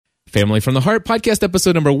Family from the Heart podcast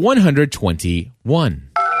episode number 121.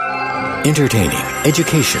 Entertaining,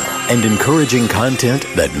 educational, and encouraging content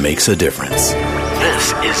that makes a difference.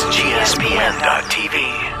 This is GSPN.TV.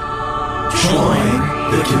 Join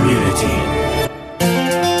the community.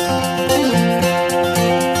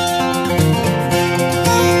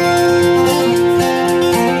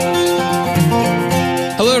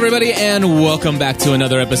 Hello, everybody, and welcome back to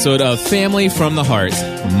another episode of Family from the Heart.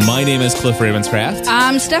 My name is Cliff Ravenscraft.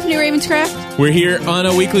 I'm Stephanie Ravenscraft. We're here on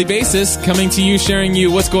a weekly basis, coming to you, sharing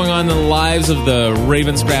you what's going on in the lives of the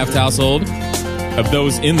Ravenscraft household, of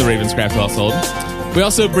those in the Ravenscraft household. We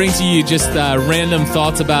also bring to you just random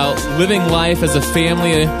thoughts about living life as a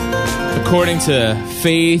family according to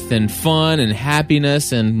faith and fun and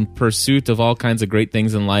happiness and pursuit of all kinds of great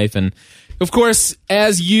things in life. And, of course,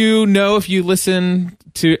 as you know, if you listen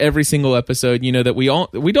to every single episode, you know that we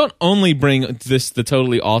don't only bring the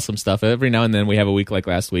totally awesome stuff. Every now and then we have a week like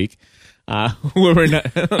last week, where we're not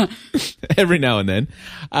every now and then.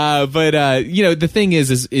 But you know, the thing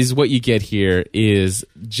is what you get here is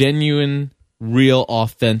genuine, real,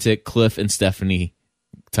 authentic Cliff and Stephanie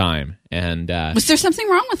time. And was there something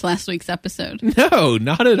wrong with last week's episode? No,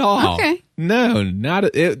 not at all. Okay. No,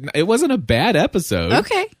 it wasn't a bad episode.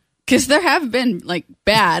 Okay. Because there have been like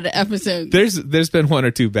bad episodes. There's been one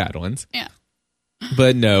or two bad ones. Yeah.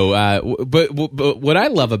 But no, but what I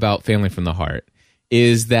love about Family from the Heart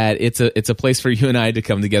is that it's a place for you and I to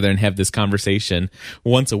come together and have this conversation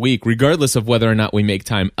once a week, regardless of whether or not we make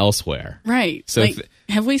time elsewhere. Right. So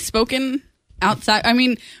have we spoken outside? I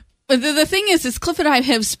mean, the thing is Cliff and I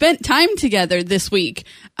have spent time together this week.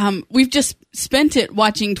 We've just spent it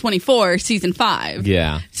watching 24 season 5.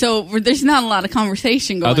 Yeah. So there's not a lot of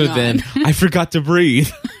conversation going on. Other than I forgot to breathe.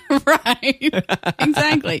 Right.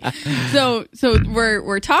 Exactly. So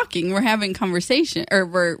we're talking, we're having conversation, or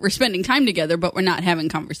we're spending time together, but we're not having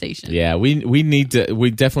conversation. Yeah, we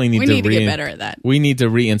definitely need to get better at that. We need to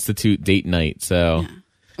reinstitute date night. So. Yeah.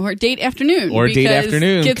 Or date afternoon. Or date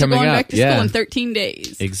afternoon kids coming are going up. back to school in 13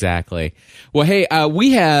 days. Exactly. Well, hey,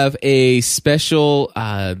 we have a special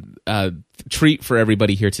treat for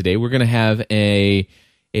everybody here today. We're going to have a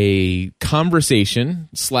conversation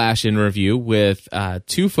 / interview with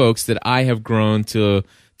two folks that I have grown to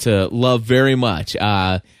love very much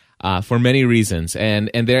for many reasons, and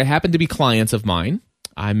they happen to be clients of mine.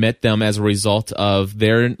 I met them as a result of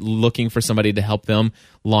their looking for somebody to help them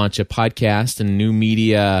launch a podcast and new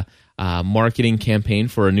media marketing campaign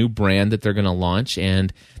for a new brand that they're going to launch.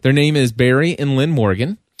 And their name is Barry and Lynn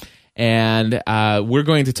Morgan. And we're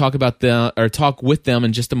going to talk with them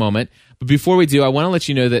in just a moment. But before we do, I want to let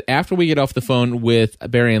you know that after we get off the phone with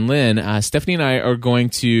Barry and Lynn, Stephanie and I are going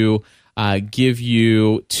to give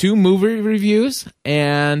you 2 movie reviews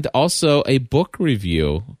and also a book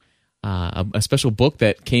review. A special book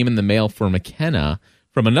that came in the mail for McKenna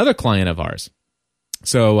from another client of ours.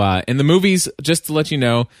 So in the movies, just to let you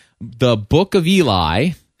know, The Book of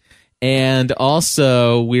Eli, and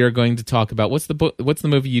also we are going to talk about what's the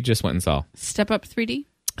movie you just went and saw? Step Up 3D.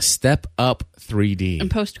 Step Up 3D. And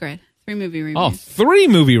Postgrad. 3 movie reviews. Oh, 3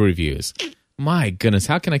 movie reviews. My goodness,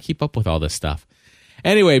 how can I keep up with all this stuff?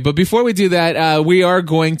 Anyway, but before we do that, we are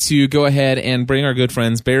going to go ahead and bring our good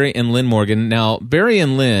friends Barry and Lynn Morgan. Now, Barry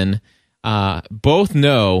and Lynn both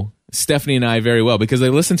know Stephanie and I very well because they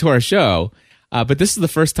listen to our show, but this is the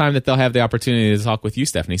first time that they'll have the opportunity to talk with you,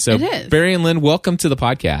 Stephanie. So, Barry and Lynn, welcome to the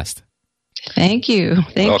podcast. Thank you.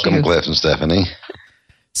 Welcome, Cliff and Stephanie.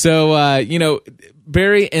 So,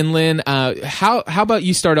 Barry and Lynn, how about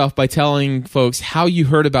you start off by telling folks how you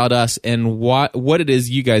heard about us and what it is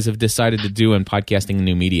you guys have decided to do in podcasting and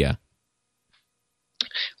new media?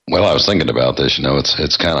 Well, I was thinking about this.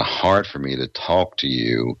 It's kind of hard for me to talk to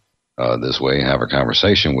you this way and have a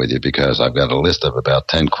conversation with you because I've got a list of about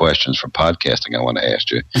 10 questions from podcasting I want to ask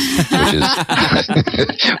you,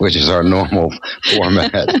 which is our normal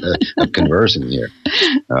format of conversing here.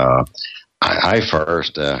 I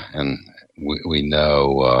first, and we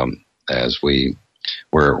know as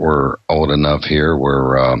we're old enough here,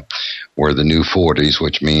 we're the new 40s,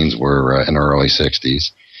 which means we're in our early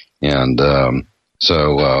 60s, and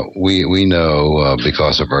so we know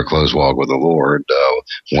because of our close walk with the Lord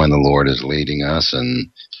when the Lord is leading us, and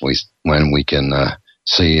when we can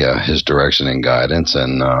see His direction and guidance.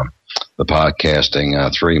 And the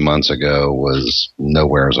podcasting 3 months ago was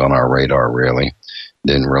nowheres on our radar, really.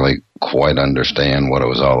 Didn't really quite understand what it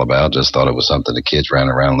was all about. Just thought it was something the kids ran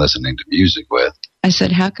around listening to music with. I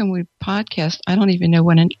said, how can we podcast? I don't even know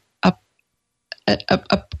what an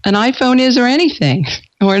iPhone is or anything,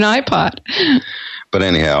 or an iPod. But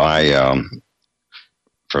anyhow,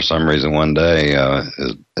 for some reason one day,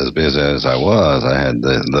 as busy as I was, I had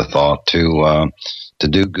the thought to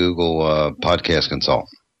do Google Podcast Consultant.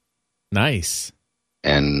 Nice.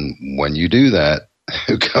 And when you do that,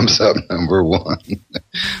 who comes up number one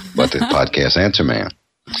but the Podcast Answer Man?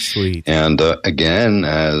 Sweet. And again,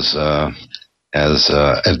 as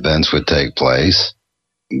events would take place,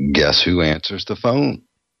 guess who answers the phone?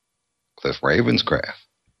 Cliff Ravenscraft.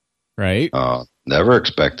 Right. Never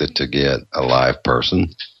expected to get a live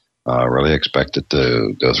person. Really expected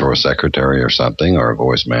to go through a secretary or something, or a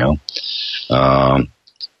voicemail.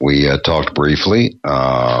 We talked briefly.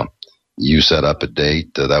 You set up a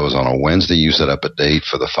date. That was on a Wednesday. You set up a date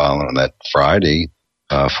for the following that Friday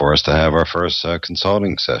for us to have our first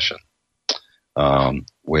consulting session,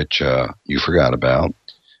 which you forgot about.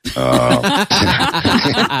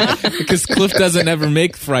 Because Cliff doesn't ever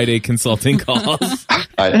make Friday consulting calls.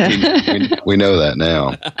 We know that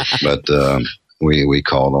now, but we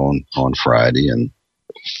called on Friday, and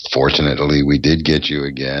fortunately we did get you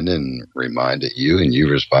again and reminded you, and you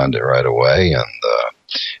responded right away,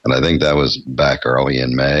 and I think that was back early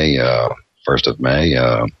in May, 1st of May,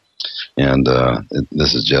 and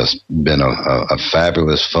this has just been a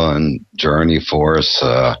fabulous, fun journey for us,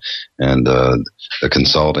 and the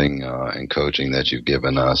consulting and coaching that you've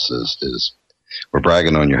given us is we're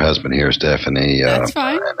bragging on your husband here, Stephanie. That's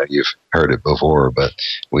fine. I know you've heard it before, but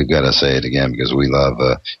we've got to say it again because we love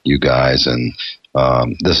you guys, and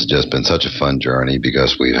this has just been such a fun journey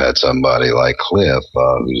because we've had somebody like Cliff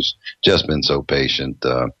who's just been so patient.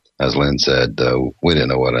 As Lynn said, we didn't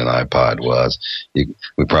know what an iPod was. We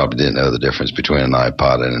probably didn't know the difference between an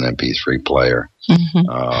iPod and an MP3 player.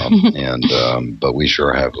 Mm-hmm. But we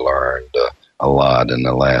sure have learned a lot in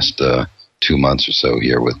the last 2 months or so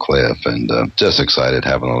here with Cliff, and just excited,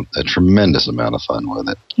 having a tremendous amount of fun with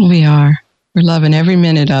it. We are. We're loving every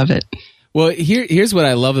minute of it. Well, here's what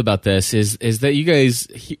I love about this is that you guys,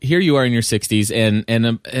 here you are in your 60s,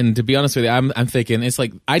 and to be honest with you, I'm thinking it's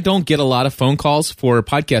like I don't get a lot of phone calls for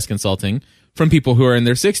podcast consulting from people who are in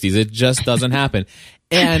their 60s. It just doesn't happen.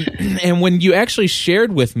 And when you actually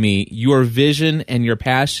shared with me your vision and your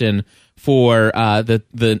passion for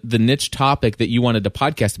the niche topic that you wanted to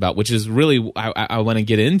podcast about, which is really I want to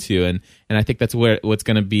get into, and I think that's what's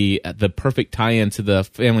going to be the perfect tie-in to the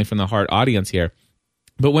Family from the Heart audience here.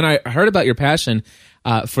 But when I heard about your passion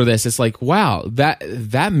for this, it's like, wow,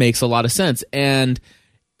 that makes a lot of sense. And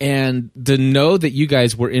to know that you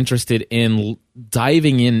guys were interested in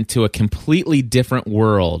diving into a completely different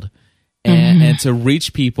world and to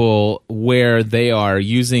reach people where they are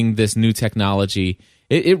using this new technology,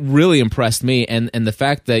 it really impressed me. And the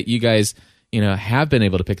fact that you guys, have been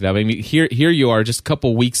able to pick it up. I mean, here you are, just a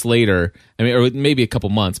couple weeks later. I mean, or maybe a couple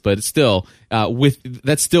months, but it's still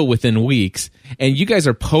that's still within weeks. And you guys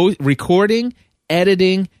are recording,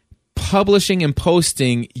 editing, publishing, and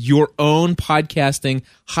posting your own podcasting,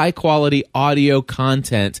 high quality audio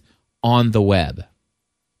content on the web,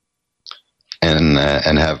 and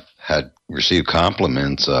have had received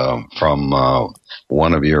compliments from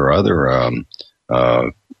one of your other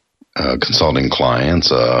consulting clients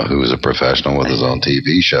who is a professional with his own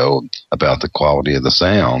TV show about the quality of the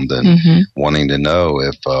sound and wanting to know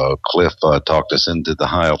if Cliff talked us into the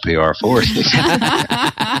high PR forces.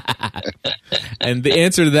 And the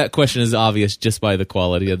answer to that question is obvious just by the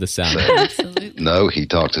quality of the sound. Absolutely. No, he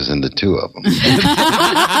talked us into two of them.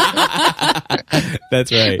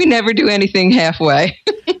 That's right. We never do anything halfway.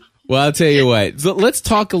 Well, I'll tell you what. So let's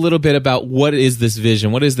talk a little bit about what is this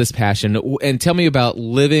vision, what is this passion, and tell me about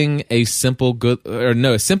living a Simple Good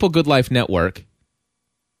Life Network.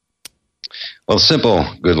 Well, Simple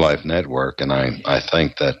Good Life Network, and I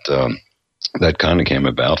think that that kind of came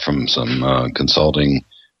about from some consulting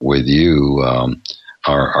with you.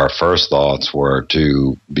 Our first thoughts were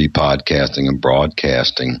to be podcasting and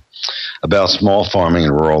broadcasting about small farming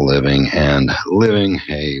and rural living and living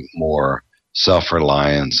a more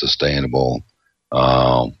self-reliant, sustainable,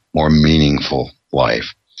 more meaningful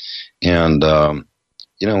life. And,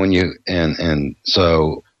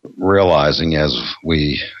 so realizing as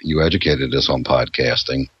you educated us on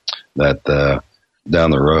podcasting that,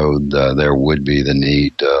 down the road, there would be the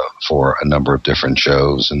need for a number of different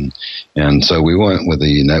shows. And so we went with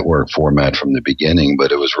the network format from the beginning,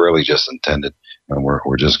 but it was really just intended, and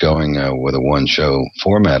we're just going with a one-show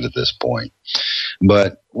format at this point.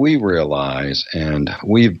 But we realize, and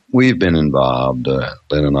we've been involved,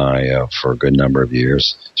 Lynn and I, for a good number of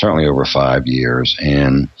years, certainly over 5 years,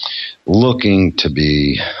 and looking to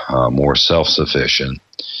be more self-sufficient.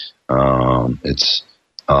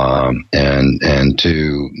 And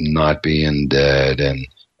to not be in debt and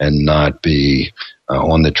not be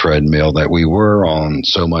on the treadmill that we were on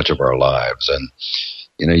so much of our lives. And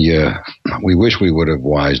we wish we would have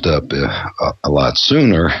wised up a lot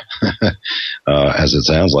sooner, as it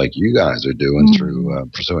sounds like you guys are doing through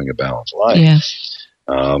pursuing a balanced life. Yes.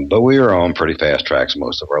 But we were on pretty fast tracks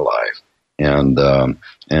most of our life.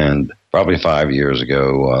 And probably 5 years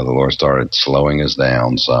ago, the Lord started slowing us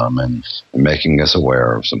down some and making us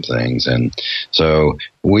aware of some things. And so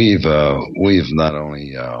we've not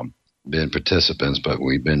only been participants, but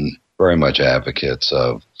we've been very much advocates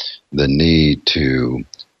of the need to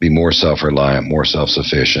be more self-reliant, more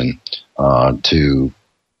self-sufficient, to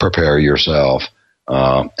prepare yourself,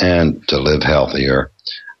 and to live healthier,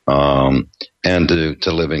 and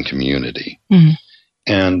to live in community. Mm-hmm.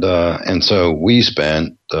 And so we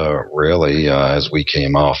spent really, as we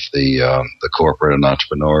came off the corporate and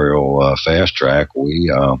entrepreneurial fast track, we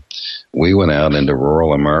went out into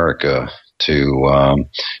rural America to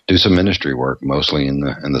do some ministry work, mostly in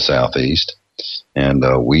the Southeast, and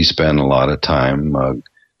we spent a lot of time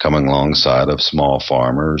coming alongside of small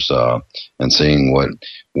farmers and seeing what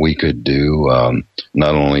we could do,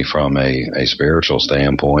 not only from a spiritual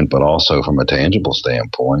standpoint, but also from a tangible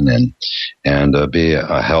standpoint, and be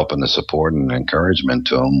a help and a support and encouragement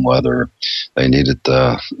to them, whether they needed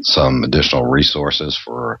some additional resources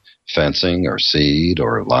for fencing or seed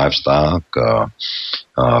or livestock,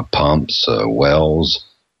 pumps, wells,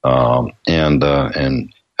 and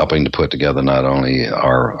helping to put together not only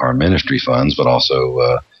our ministry funds, but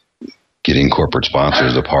also getting corporate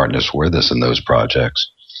sponsors to partner with us in those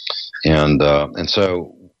projects. And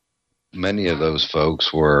so many of those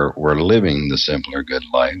folks were living the simpler good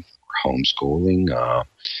life, homeschooling,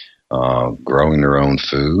 growing their own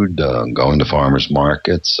food, going to farmers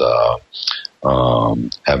markets,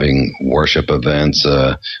 having worship events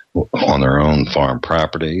on their own farm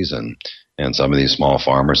properties. And some of these small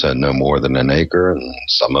farmers had no more than an acre, and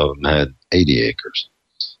some of them had 80 acres.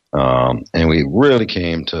 And we really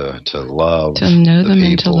came to love, to know them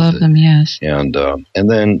and to love them, yes. And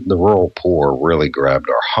then the rural poor really grabbed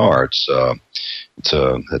our hearts.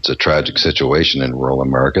 It's a tragic situation in rural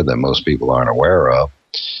America that most people aren't aware of.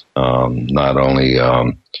 Not only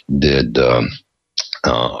did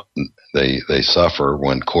they suffer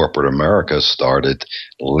when corporate America started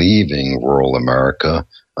leaving rural America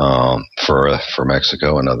for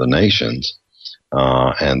Mexico and other nations,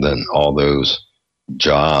 and then all those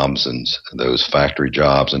jobs and those factory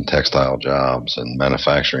jobs and textile jobs and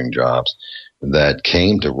manufacturing jobs that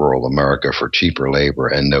came to rural America for cheaper labor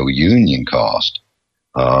and no union cost,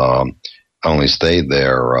 only stayed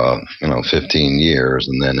there, 15 years,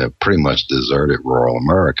 and then have pretty much deserted rural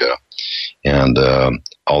America. And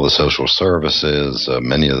all the social services,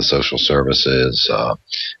 many of the social services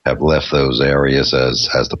have left those areas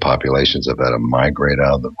as the populations have had to migrate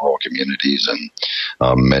out of the rural communities, and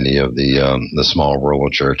many of the small rural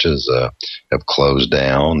churches have closed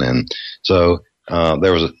down, and so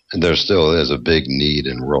there still is a big need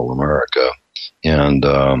in rural America, and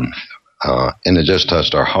it just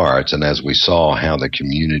touched our hearts. And as we saw how the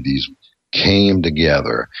communities came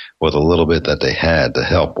together with a little bit that they had to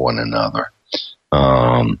help one another,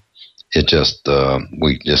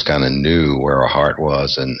 we just kind of knew where our heart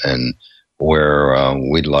was and where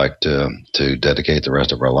we'd like to dedicate the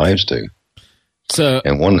rest of our lives to. So, go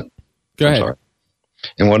ahead. Sorry.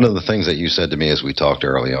 And one of the things that you said to me as we talked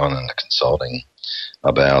early on in the consulting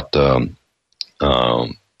about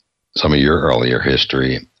some of your earlier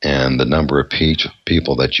history and the number of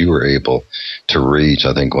people that you were able to reach.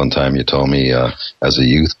 I think one time you told me as a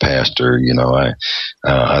youth pastor,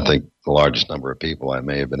 I think the largest number of people I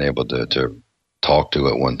may have been able to talk to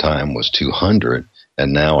at one time was 200,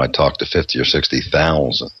 and now I talk to 50 or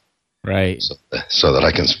 60,000. Right. So that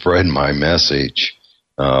I can spread my message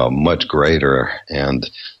much greater, and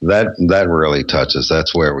that really touches.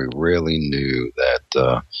 That's where we really knew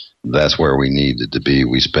that that's where we needed to be.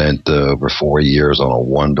 We spent over 4 years on a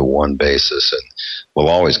one-to-one basis, and we'll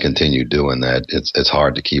always continue doing that. It's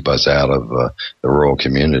hard to keep us out of the rural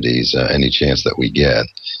communities any chance that we get,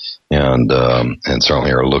 and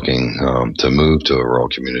certainly are looking to move to a rural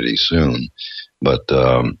community soon. But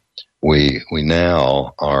we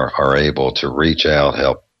now are able to reach out,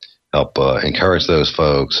 help encourage those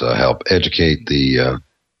folks, help educate the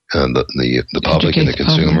public and the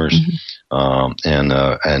consumers,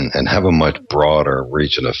 and have a much broader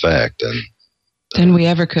reach and effect than we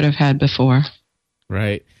ever could have had before.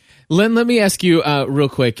 Right. Len, let me ask you real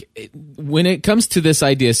quick. When it comes to this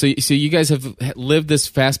idea, so you guys have lived this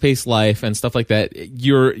fast-paced life and stuff like that.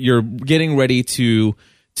 You're getting ready to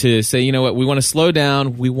say, you know what, we want to slow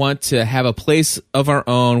down. We want to have a place of our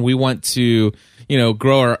own. We want to,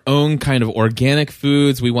 grow our own kind of organic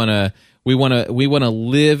foods. We want to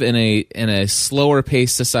live in a slower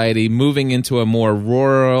paced society, moving into a more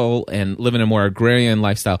rural and live in a more agrarian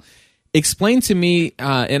lifestyle. Explain to me,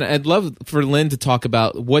 and I'd love for Lynn to talk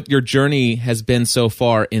about what your journey has been so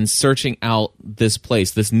far in searching out this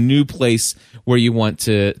place, this new place where you want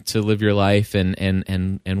to live your life,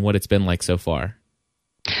 and what it's been like so far.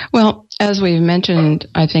 Well, as we've mentioned,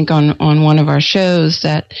 I think on one of our shows,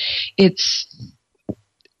 that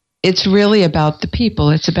it's really about the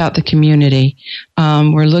people. It's about the community.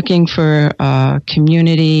 We're looking for a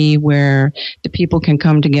community where the people can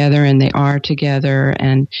come together, and they are together.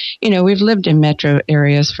 And, we've lived in metro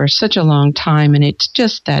areas for such a long time, and it's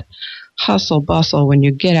just that hustle bustle when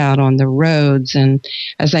you get out on the roads. And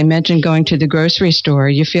as I mentioned, going to the grocery store,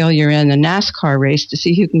 you feel you're in a NASCAR race to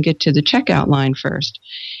see who can get to the checkout line first.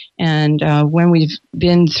 And when we've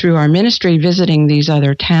been through our ministry visiting these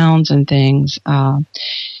other towns and things,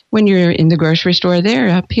 when you're in the grocery store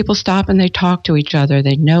there, people stop and they talk to each other.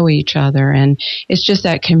 They know each other. And it's just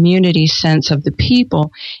that community sense of the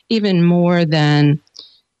people, even more than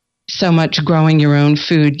so much growing your own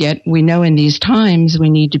food. Yet we know in these times we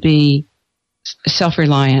need to be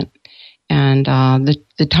self-reliant. And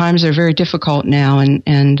the times are very difficult now,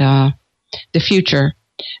 and the future.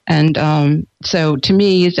 And so to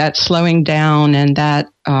me, that slowing down and that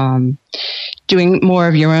doing more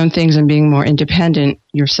of your own things and being more independent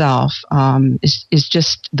yourself is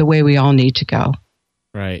just the way we all need to go.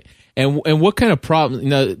 Right. And what kind of problem?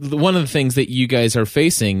 One of the things that you guys are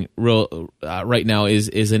facing right now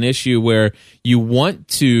is an issue where you want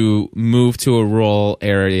to move to a rural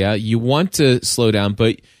area, you want to slow down,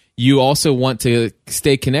 but you also want to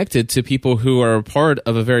stay connected to people who are a part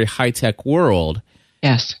of a very high tech world.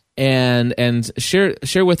 Yes. And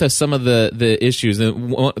share with us some of the issues,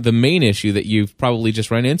 the main issue that you've probably just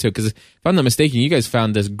run into, because if I'm not mistaken, you guys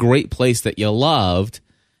found this great place that you loved.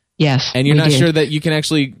 Yes, and you're not sure that you can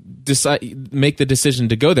actually make the decision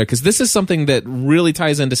to go there, because this is something that really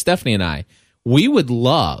ties into Stephanie and I. We would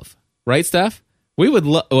love, right, Steph? We would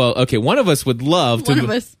love. Well, okay, one of us would love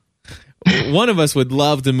to. One of us would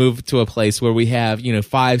love to move to a place where we have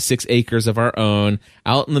 5-6 acres of our own,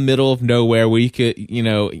 out in the middle of nowhere, where you could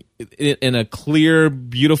in a clear,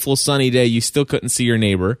 beautiful, sunny day, you still couldn't see your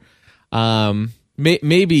neighbor.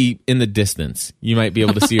 Maybe in the distance you might be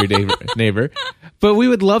able to see your neighbor, but we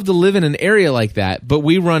would love to live in an area like that. But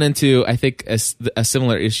we run into, I think, a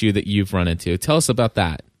similar issue that you've run into. Tell us about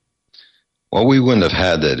that. Well, we wouldn't have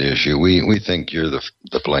had that issue. We think you're the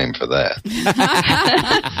blame for that.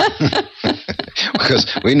 Because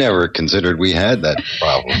we never considered we had that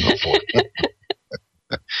problem before.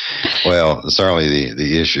 Well, certainly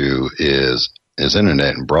the issue is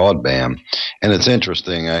internet and broadband. And it's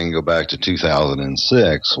interesting, I can go back to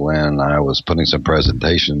 2006 when I was putting some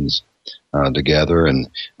presentations together, and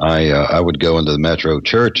I would go into the metro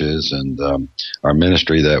churches, and our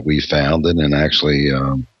ministry that we founded and actually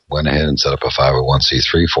went ahead and set up a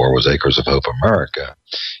 501c3 for was Acres of Hope America.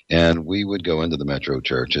 And we would go into the metro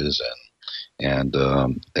churches and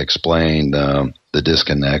explain the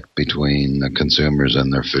disconnect between the consumers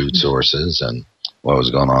and their food sources and what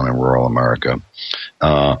was going on in rural America.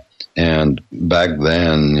 And back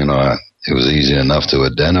then, it was easy enough to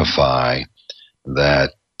identify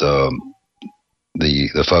that the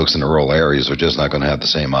folks in the rural areas are just not going to have the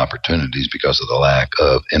same opportunities because of the lack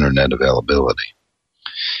of internet availability.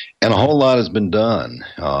 And a whole lot has been done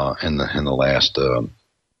in the last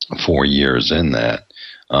 4 years in that.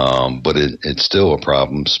 But it's still a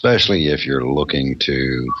problem, especially if you're looking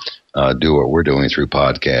to do what we're doing through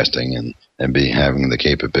podcasting and having the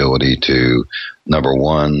capability to, number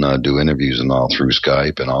one, do interviews and all through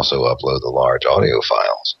Skype, and also upload the large audio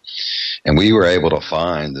files. And we were able to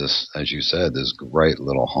find this, as you said, this great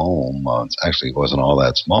little home. It wasn't all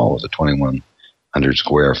that small. It was a 2,100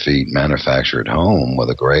 square feet manufactured home with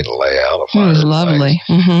a great layout. It was lovely.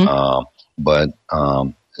 Mm-hmm. But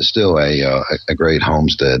it's still a great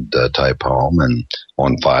homestead type home, and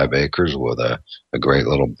on 5 acres with a great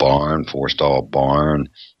little barn, 4-stall barn.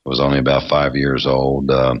 It was only about 5 years old.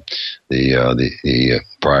 The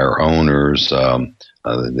prior owners, the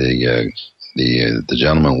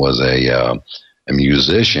gentleman was a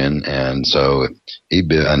musician, and so he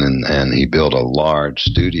built a large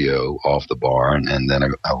studio off the barn, and then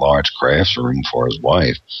a large crafts room for his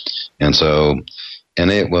wife, and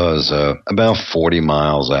it was about 40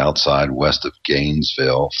 miles outside west of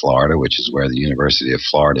Gainesville, Florida, which is where the University of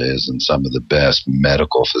Florida is, and some of the best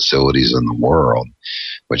medical facilities in the world,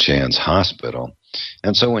 with Shands Hospital.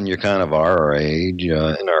 And so when you're kind of our age, in our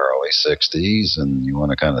early 60s, and you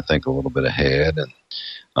want to kind of think a little bit ahead, and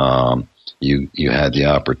you had the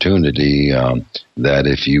opportunity that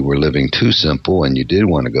if you were living too simple and you did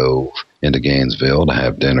want to go into Gainesville to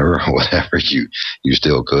have dinner or whatever, you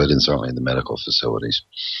still could, and certainly in the medical facilities.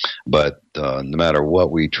 But no matter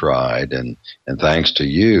what we tried, and thanks to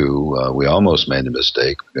you, we almost made a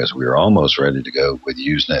mistake because we were almost ready to go with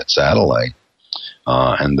Usenet satellite.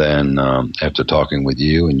 And then after talking with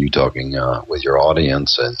you and you talking with your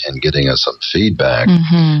audience and getting us some feedback,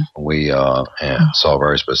 we saw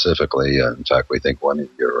very specifically, in fact, we think one of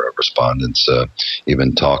your respondents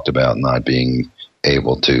even talked about not being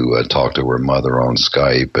able to talk to her mother on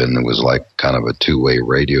Skype, and it was like kind of a two-way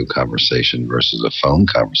radio conversation versus a phone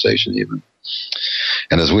conversation even.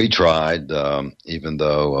 And as we tried, even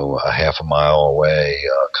though a half a mile away,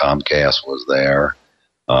 Comcast was there,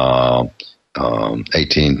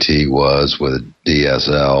 AT&T was with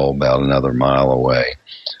DSL about another mile away.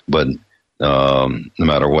 But no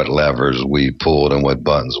matter what levers we pulled and what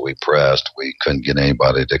buttons we pressed, we couldn't get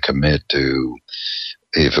anybody to commit to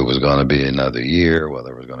if it was going to be another year,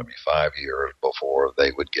 whether it was going to be 5 years before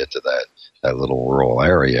they would get to that little rural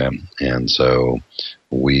area. And so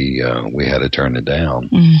we had to turn it down.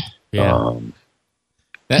 Yeah.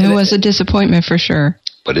 It was a disappointment for sure.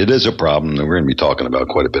 But it is a problem that we're going to be talking about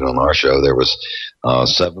quite a bit on our show. There was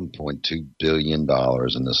 $7.2 billion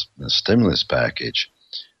in this stimulus package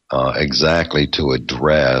exactly to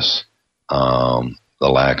address the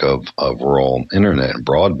lack of rural internet and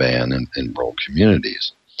broadband in rural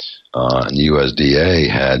communities. And the USDA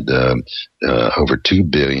had over $2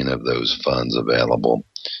 billion of those funds available.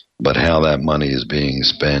 But how that money is being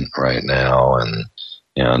spent right now and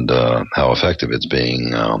how effective it's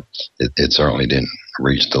being, it certainly didn't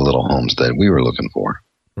reach the little homes that we were looking for.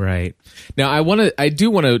 Right. Now, I do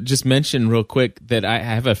want to just mention real quick that I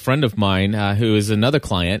have a friend of mine who is another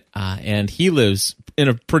client, and he lives in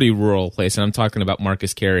a pretty rural place, and I'm talking about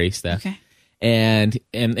Marcus Carey stuff. Okay. And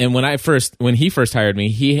when he first hired me,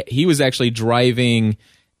 he was actually driving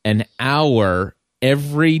an hour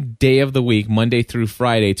every day of the week, Monday through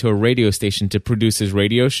Friday, to a radio station to produce his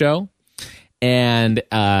radio show. And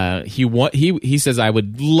he says, I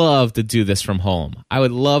would love to do this from home. I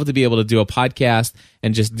would love to be able to do a podcast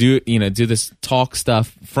and just do this talk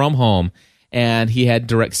stuff from home. And he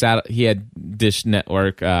had he had Dish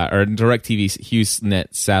Network or DirecTV's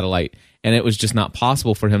HughesNet satellite, and it was just not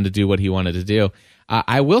possible for him to do what he wanted to do.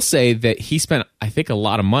 I will say that he spent, I think, a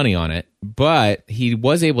lot of money on it, but he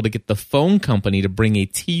was able to get the phone company to bring a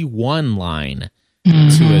T1 line to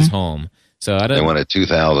his home. So they wanted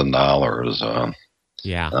 $2,000.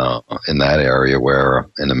 In that area, where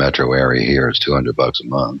in the metro area here it's $200 a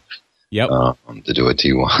month. Yep. To do a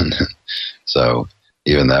T1. So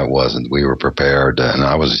even that wasn't. We were prepared, and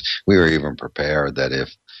we were even prepared that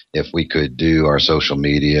if we could do our social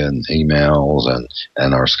media and emails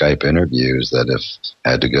and our Skype interviews, that if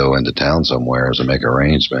I had to go into town somewhere to make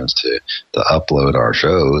arrangements to upload our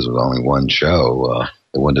shows with only one show,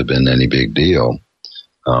 it wouldn't have been any big deal.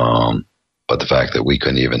 But the fact that we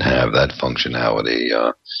couldn't even have that functionality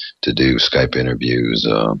to do Skype interviews,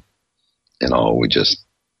 we just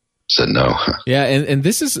said no. Yeah, and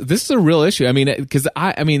this is a real issue. I mean, because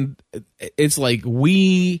it's like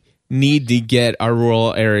we need to get our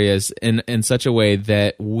rural areas in such a way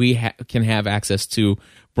that we can have access to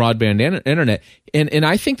broadband internet. And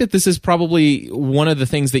I think that this is probably one of the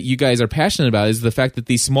things that you guys are passionate about, is the fact that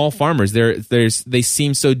these small farmers, they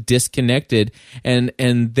seem so disconnected, and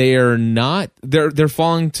they're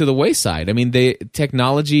falling to the wayside. I mean,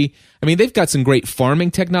 they've got some great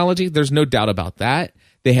farming technology. There's no doubt about that.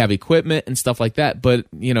 They have equipment and stuff like that, but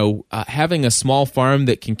having a small farm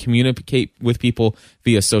that can communicate with people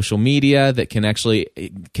via social media, that can actually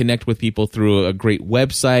connect with people through a great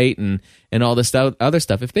website and all this other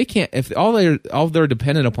stuff. If all they're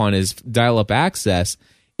dependent upon is dial-up access,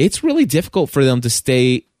 it's really difficult for them to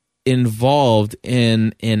stay involved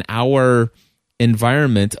in our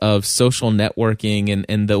environment of social networking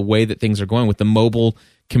and the way that things are going with the mobile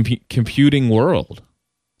computing world.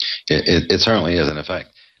 It certainly is. And in fact,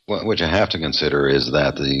 what you have to consider is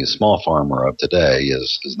that the small farmer of today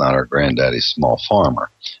is not our granddaddy's small farmer,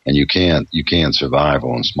 and you can't survive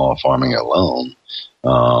on small farming alone.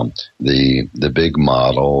 The big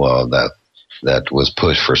model that was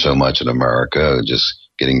pushed for so much in America, just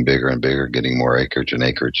getting bigger and bigger, getting more acreage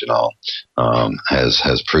and all,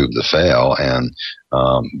 has proved to fail. And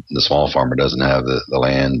the small farmer doesn't have the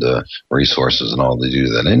land resources and all to do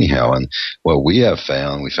that anyhow. And what we have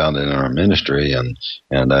found, we found it in our ministry, and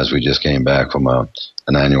as we just came back from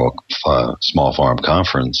an annual small farm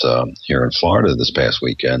conference here in Florida this past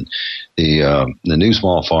weekend, the new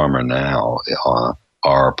small farmer now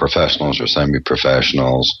are professionals or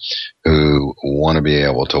semi-professionals who want to be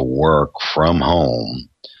able to work from home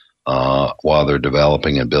while they're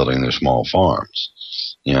developing and building their small farms.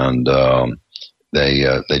 And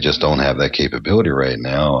they just don't have that capability right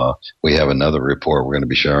now. We have another report we're going to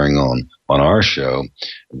be sharing on our show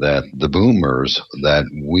that the boomers that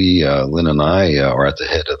we, Lynn and I, are at the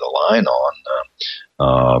head of the line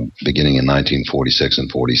on, beginning in 1946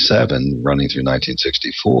 and 47, running through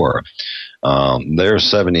 1964. There's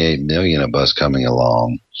 78 million of us coming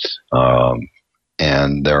along,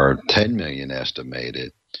 and there are 10 million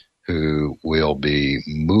estimated who will be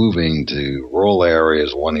moving to rural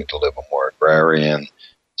areas, wanting to live a more agrarian,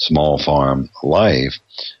 small farm life,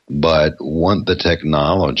 but want the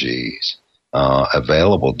technologies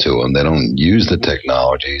available to them. They don't use the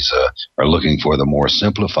technologies, are looking for the more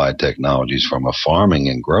simplified technologies from a farming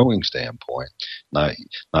and growing standpoint, not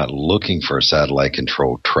looking for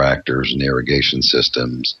satellite-controlled tractors and irrigation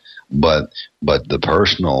systems, but the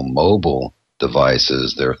personal mobile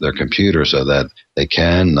devices, their computers, so that they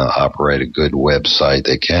can operate a good website.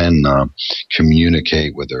 They can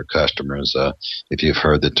communicate with their customers. If you've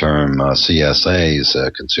heard the term CSAs,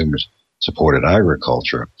 Consumers Supported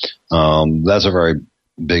Agriculture, that's a very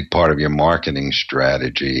big part of your marketing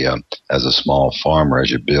strategy as a small farmer,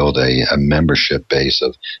 as you build a membership base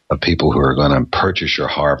of people who are going to purchase your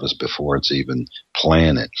harvest before it's even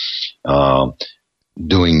planted.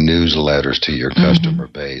 Doing newsletters to your customer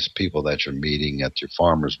base, people that you're meeting at your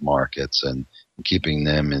farmers markets, and keeping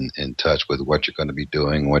them in touch with what you're going to be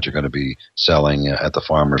doing, what you're going to be selling at the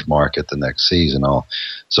farmers market the next season.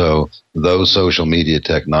 So those social media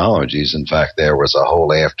technologies, in fact, there was a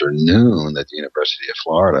whole afternoon at the University of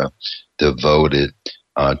Florida devoted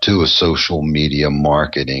to a social media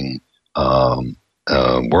marketing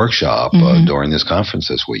workshop during this conference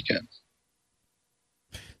this weekend.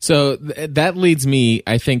 So that leads me,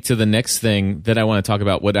 I think, to the next thing that I want to talk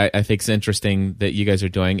about, what I think is interesting that you guys are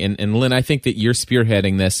doing. And Lynn, I think that you're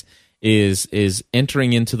spearheading this is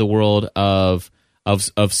entering into the world of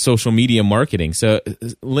social media marketing. So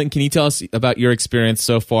Lynn, can you tell us about your experience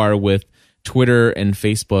so far with Twitter and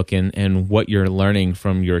Facebook and what you're learning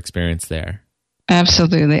from your experience there?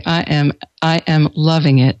 Absolutely. I am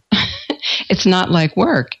loving it. It's not like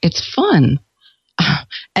work. It's fun.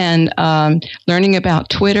 And learning about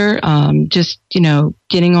Twitter, just,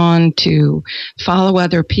 getting on to follow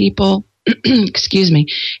other people, excuse me,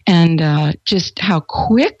 and just how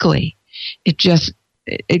quickly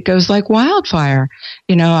it goes like wildfire.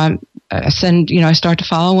 I start to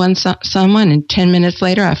follow someone, and 10 minutes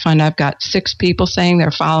later, I find I've got 6 people saying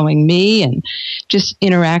they're following me, and just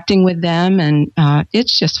interacting with them, and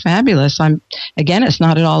it's just fabulous. It's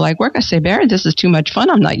not at all like work. I say, Barry, this is too much fun.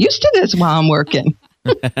 I'm not used to this while I'm working.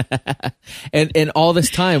 and all this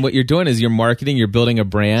time, what you're doing is you're marketing, you're building a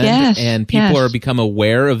brand, and people are become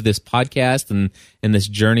aware of this podcast and this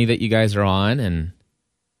journey that you guys are on, and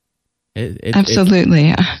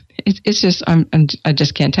absolutely. It's just I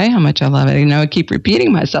just can't tell you how much I love it. I keep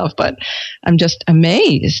repeating myself, but I'm just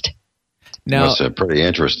amazed. Now, what's pretty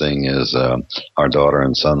interesting is our daughter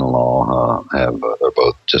and son-in-law they're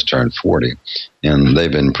both just turned 40, and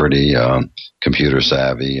they've been pretty computer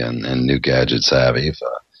savvy and new gadget savvy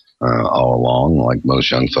all along, like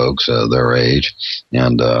most young folks their age.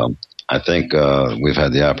 And I think we've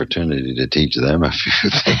had the opportunity to teach them a few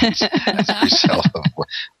things as a result of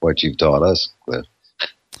what you've taught us, Cliff.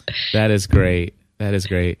 That is great. That is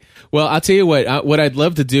great. Well, I'll tell you what I'd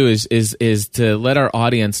love to do is to let our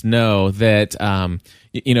audience know that,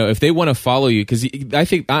 if they want to follow you, because I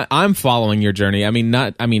think I'm following your journey.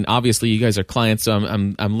 Obviously you guys are clients, so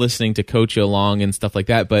I'm listening to coach you along and stuff like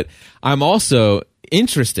that, but I'm also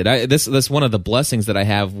interested. That's one of the blessings that I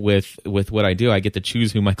have with what I do. I get to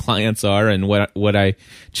choose who my clients are and what I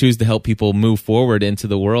choose to help people move forward into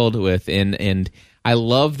the world with. And I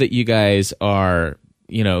love that you guys are,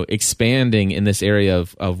 expanding in this area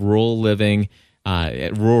of rural living,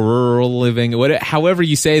 however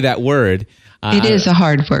you say that word. It is a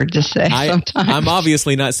hard word to say sometimes. I'm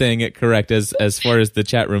obviously not saying it correct as far as the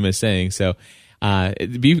chat room is saying. So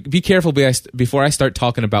be careful before I start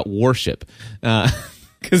talking about worship,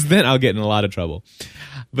 because then I'll get in a lot of trouble.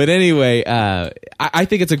 But anyway, I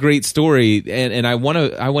think it's a great story, and I want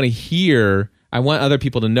to hear. I want other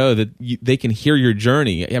people to know that they can hear your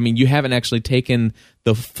journey. You haven't actually taken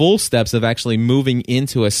the full steps of actually moving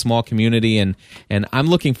into a small community, and I'm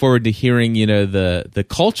looking forward to hearing, the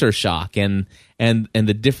culture shock and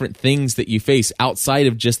the different things that you face outside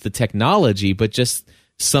of just the technology, but just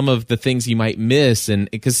some of the things you might miss. And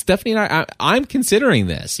because Stephanie and I'm considering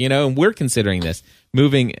this, and we're considering this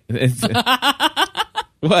moving.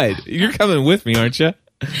 What? You're coming with me, aren't you?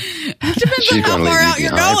 Depends She's on how going to far leave out you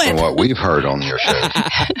you're behind going. from what we've heard on your show.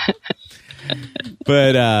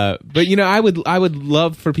 But you know, I would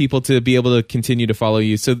love for people to be able to continue to follow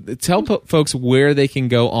you. So tell folks where they can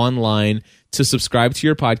go online to subscribe to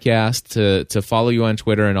your podcast, to follow you on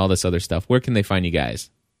Twitter and all this other stuff. Where can they find you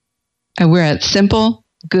guys? We're at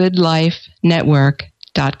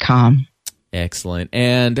simplegoodlifenetwork.com. Excellent.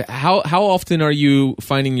 And how often are you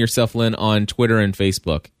finding yourself, Lynn, on Twitter and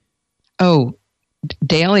Facebook? Oh,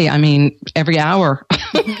 daily. I mean, every hour.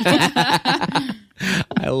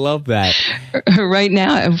 I love that. Right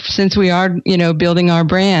now, since we are, building our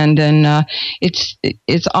brand, and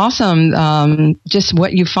it's awesome. Just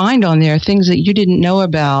what you find on there, things that you didn't know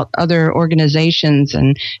about, other organizations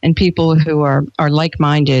and people who are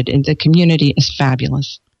like-minded, and the community is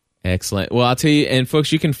fabulous. Excellent. Well, I'll tell you, and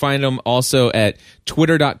folks, you can find them also at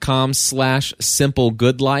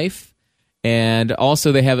twitter.com/simplegoodlife. And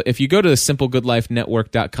also they have, if you go to the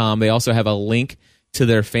simplegoodlifenetwork.com, they also have a link to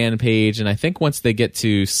their fan page. And I think once they get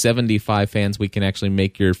to 75 fans, we can actually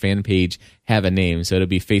make your fan page have a name. So it'll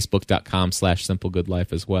be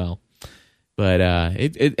facebook.com/simplegoodlife as well. But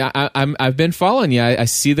I've been following you. I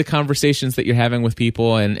see the conversations that you're having with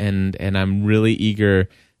people, and I'm really eager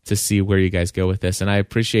to see where you guys go with this. And I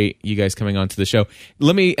appreciate you guys coming on to the show.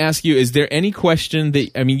 Let me ask you, is there any question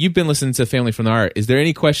that, I mean, you've been listening to Family from the Heart. Is there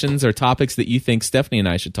any questions or topics that you think Stephanie and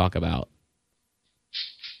I should talk about?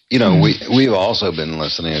 We've also been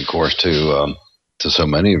listening, of course, to so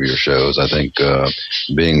many of your shows. I think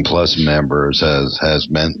being Plus members has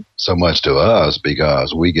meant so much to us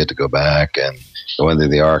because we get to go back and go into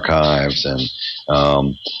the archives. And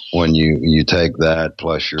when you take that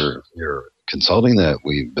plus your consulting that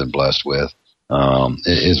we've been blessed with,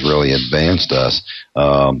 it has really advanced us.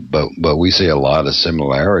 But we see a lot of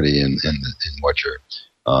similarity in what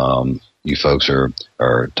you folks are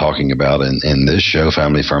talking about in this show,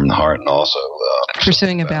 Family from the Heart, and also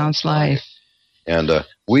Pursuing a Balanced Life. And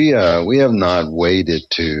we have not waited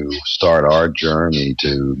to start our journey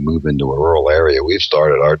to move into a rural area. We've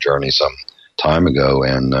started our journey some time ago,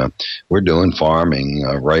 and we're doing farming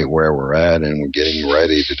right where we're at, and we're getting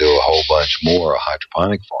ready to do a whole bunch more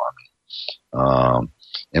hydroponic farming.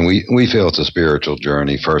 And we feel it's a spiritual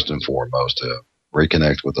journey first and foremost to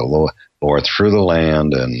reconnect with the Lord through the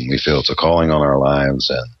land, and we feel it's a calling on our lives,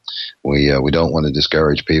 and we don't want to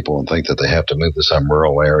discourage people and think that they have to move to some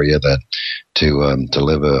rural area to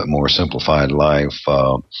live a more simplified life,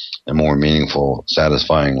 a more meaningful,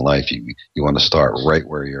 satisfying life. You want to start right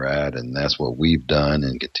where you're at, and that's what we've done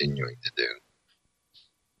and continuing to do.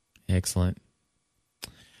 Excellent.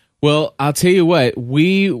 Well, I'll tell you what,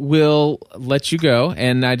 we will let you go,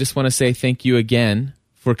 and I just want to say thank you again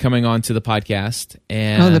for coming on to the podcast.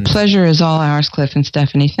 And the pleasure is all ours, Cliff and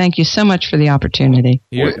Stephanie. Thank you so much for the opportunity.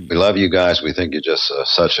 We love you guys. We think you're just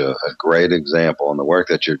such a great example in the work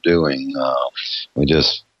that you're doing. We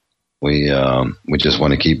just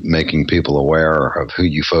want to keep making people aware of who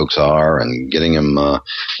you folks are and getting them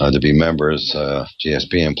to be members,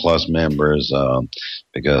 GSPN Plus members,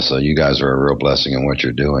 because you guys are a real blessing in what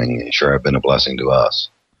you're doing. You sure have been a blessing to us.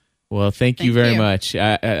 Well, thank you very much.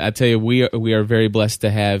 I tell you, we are very blessed to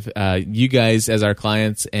have you guys as our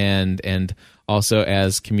clients and also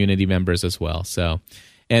as community members as well. So,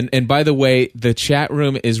 and by the way, the chat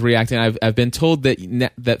room is reacting. I've been told that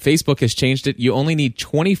Facebook has changed it. You only need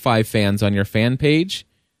 25 fans on your fan page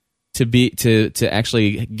to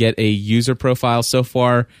actually get a user profile. So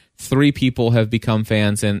far, 3 people have become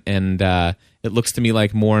fans, and it looks to me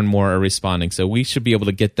like more and more are responding. So we should be able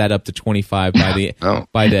to get that up to 25 by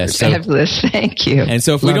this. So, fabulous, thank you. And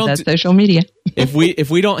so if Love we don't that social media, if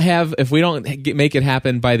we don't make it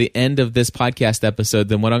happen by the end of this podcast episode,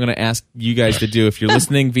 then what I'm going to ask you guys to do, if you're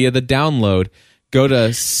listening via the download, go to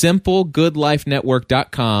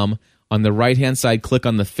simplegoodlifenetwork.com. On the right hand side, click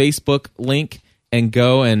on the Facebook link and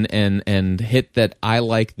go and hit that I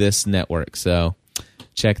like this network. So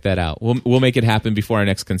check that out. We'll make it happen before our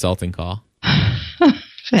next consulting call.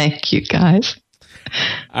 Thank you, guys.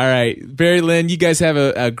 All right. Barry, Lynn, you guys have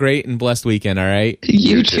a great and blessed weekend, all right?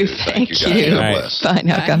 You too. Thank you. God All right. bless. Bye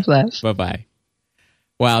now. God bless. Bye-bye.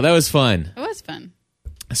 Wow, that was fun. It was fun.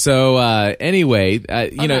 So anyway,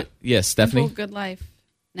 yes, Stephanie?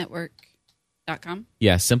 SimpleGoodLifeNetwork.com.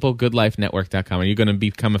 Yeah, simplegoodlifenetwork.com. Are you going to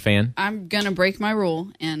become a fan? I'm going to break my rule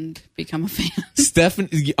and become a fan.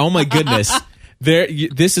 Stephanie, oh my goodness.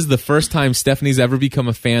 This is the first time Stephanie's ever become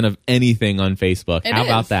a fan of anything on Facebook. How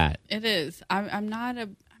about that? It is. I'm not a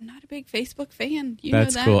big Facebook fan.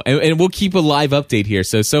 That's know that. cool. And we'll keep a live update here.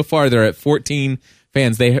 So far they're at 14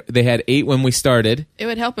 fans. They had 8 when we started. It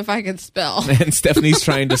would help if I could spell. And Stephanie's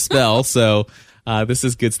trying to spell. So This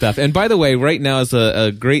is good stuff. And by the way, right now is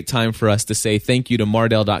a great time for us to say thank you to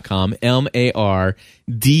Mardel.com,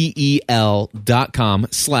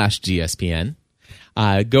 MARDEL.com/GSPN.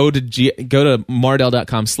 Go to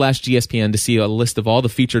Mardel.com/GSPN to see a list of all the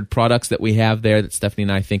featured products that we have there that Stephanie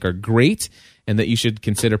and I think are great and that you should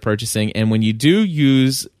consider purchasing. And when you do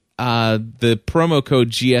use the promo code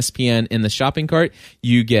GSPN in the shopping cart,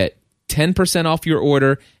 you get 10% off your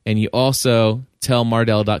order, and you also tell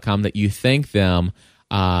Mardel.com that you thank them.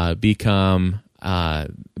 Become Daryl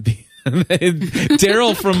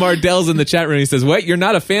from Mardell's in the chat room. He says, "What? You're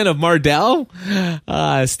not a fan of Mardel?"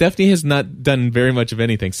 Stephanie has not done very much of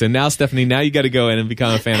anything. So now, Stephanie, now you got to go in and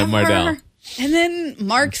become a fan of Mardel. And then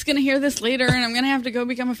Mark's going to hear this later, and I'm going to have to go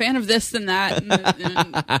become a fan of this and that and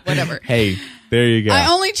whatever. Hey, there you go. I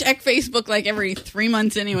only check Facebook like every 3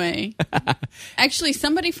 months anyway. Actually,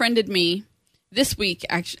 somebody friended me this week,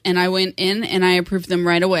 and I went in and I approved them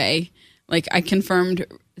right away. Like, I confirmed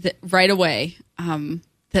that right away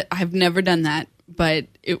that I've never done that, but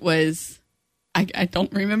it was, I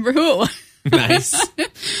don't remember who it was. Nice.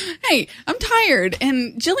 Hey, I'm tired,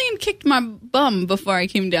 and Jillian kicked my bum before I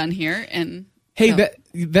came down here. And hey, so.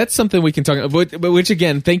 that's something we can talk about. Which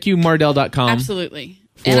again, thank you, Mardel.com. Absolutely,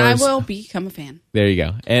 and I will become a fan. There you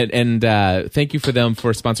go, and thank you for them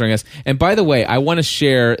for sponsoring us. And by the way, I want to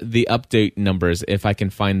share the update numbers if I can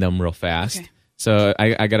find them real fast. Okay. So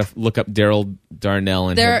I got to look up Daryl Darnell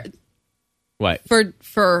and there. What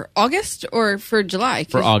for August or for July?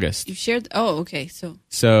 For August, you shared. Oh, okay. So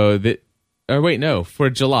that. Oh, wait, no, for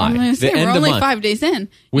July. I'm gonna say, the end we're of only month. 5 days in.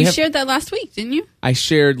 You shared that last week, didn't you? I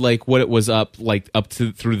shared like what it was up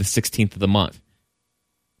to through the 16th of the month.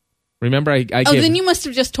 Remember, I then you must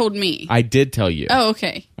have just told me. I did tell you. Oh,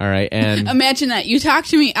 okay. All right, and imagine that you talked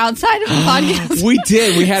to me outside of the podcast. We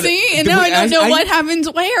did. We had. See, and now I don't know what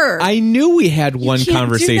happens where. I knew we had one you can't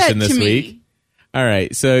conversation do that this to week. Me. All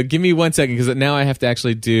right, so give me 1 second because now I have to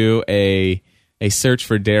actually do a search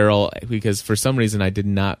for Daryl because for some reason I did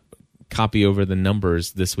not copy over the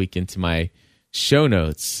numbers this week into my show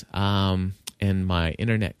notes, and my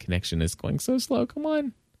internet connection is going so slow. Come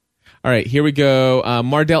on. All right, here we go.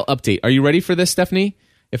 Mardel update. Are you ready for this, Stephanie?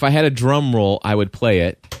 If I had a drum roll, I would play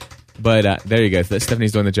it. But there you go.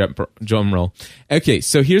 Stephanie's doing the drum roll. Okay,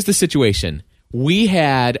 so here's the situation. We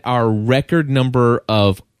had our record number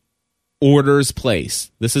of orders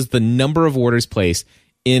placed. This is the number of orders placed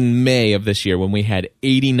in May of this year when we had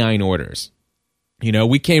 89 orders. You know,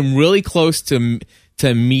 we came really close to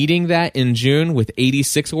meeting that in June with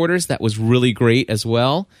 86 orders. That was really great as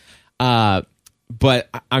well. But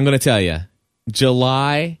I'm going to tell you,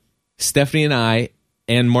 July, Stephanie and I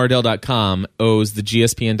and Mardel.com owes the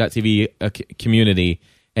GSPN.TV community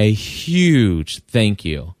a huge thank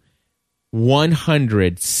you.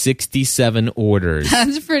 167 orders.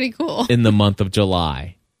 That's pretty cool. In the month of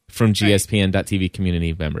July from GSPN.TV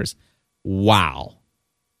community members. Wow.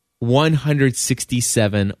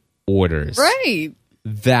 167 orders. Right.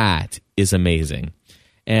 That is amazing.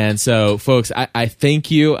 And so, folks, I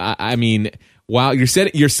thank you. I mean, wow, you're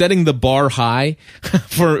setting the bar high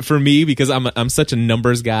for me because I'm such a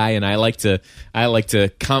numbers guy, and I like to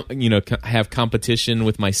have competition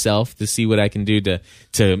with myself to see what I can do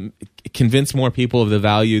to convince more people of the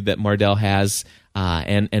value that Mardel has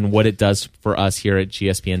and what it does for us here at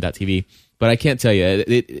GSPN.TV. But I can't tell you,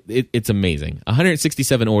 it's amazing.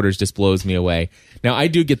 167 orders just blows me away. Now, I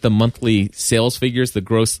do get the monthly sales figures, the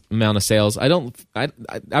gross amount of sales.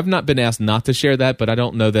 I've not been asked not to share that, but I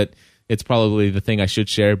don't know that it's probably the thing I should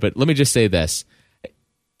share. But let me just say this.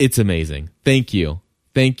 It's amazing. Thank you.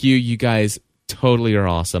 Thank you. You guys totally are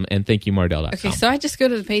awesome. And thank you, Mardel.com. Okay, so I just go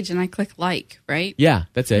to the page and I click like, right? Yeah,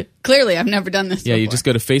 that's it. Clearly, I've never done this before. You just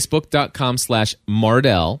go to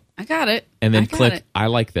Facebook.com/Mardel. I got it. And then click I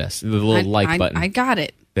like this, the little like button. I got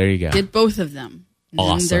it. There you go. Did both of them.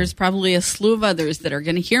 Awesome. And there's probably a slew of others that are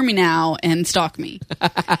going to hear me now and stalk me.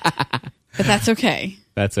 But that's okay.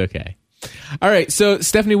 That's okay. All right. So,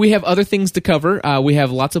 Stephanie, we have other things to cover. We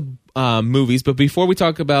have lots of movies. But before we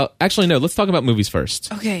talk about... Actually, no. Let's talk about movies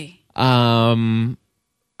first. Okay. I want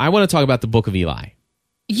to talk about the Book of Eli.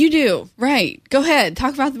 You do. Right. Go ahead.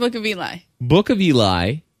 Talk about the Book of Eli. Book of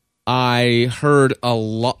Eli... I heard a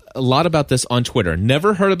lot about this on Twitter.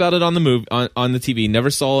 Never heard about it on the movie on the TV.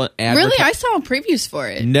 Never saw an ad. Really, I saw previews for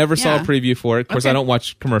it. Never saw a preview for it. Of course, I don't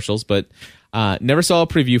watch commercials, but never saw a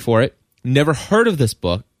preview for it. Never heard of this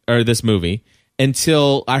book or this movie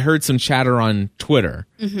until I heard some chatter on Twitter,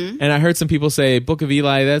 and I heard some people say Book of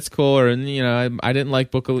Eli, that's cool, or I didn't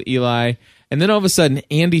like Book of Eli, and then all of a sudden,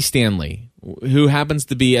 Andy Stanley, who happens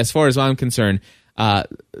to be, as far as I'm concerned,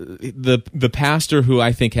 the pastor who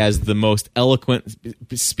I think has the most eloquent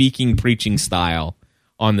speaking preaching style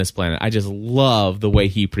on this planet. I just love the way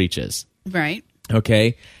he preaches. Right.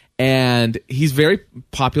 Okay. And he's very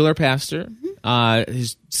popular pastor.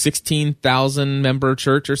 His 16,000 member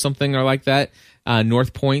church or something or like that.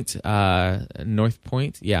 North Point.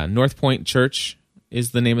 Yeah, North Point Church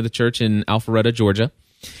is the name of the church in Alpharetta, Georgia.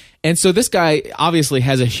 And so this guy obviously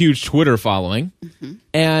has a huge Twitter following.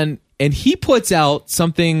 And he puts out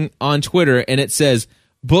something on Twitter and it says,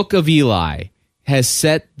 Book of Eli has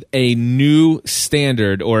set a new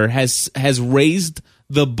standard or has raised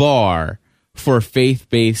the bar for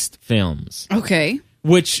faith-based films. Okay.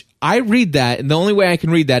 Which I read that, and the only way I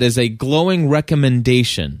can read that is a glowing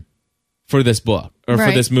recommendation for this book or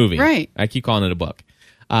for this movie. Right. I keep calling it a book.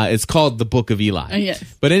 It's called The Book of Eli. Yes.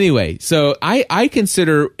 But anyway, so I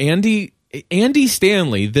consider Andy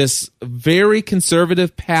Stanley, this very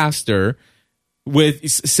conservative pastor, with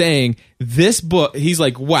saying this book, he's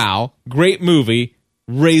like, wow, great movie,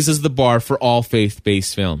 raises the bar for all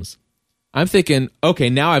faith-based films. I'm thinking, okay,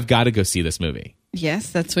 now I've got to go see this movie.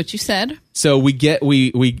 Yes, that's what you said. So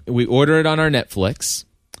we order it on our Netflix,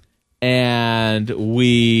 and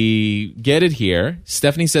we get it here.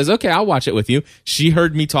 Stephanie says, okay, I'll watch it with you. She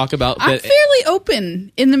heard me talk about I'm fairly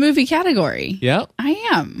open in the movie category. Yeah. I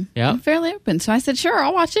am. Yeah. I'm fairly open. So I said, sure,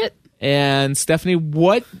 I'll watch it. And Stephanie,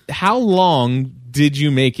 how long did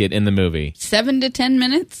you make it in the movie? 7 to 10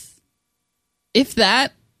 minutes, if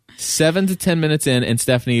that. 7 to 10 minutes in, and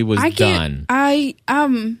Stephanie was done.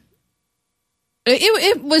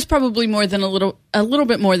 It was probably more than a little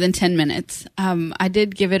bit more than 10 minutes. I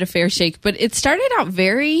did give it a fair shake, but it started out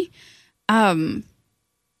very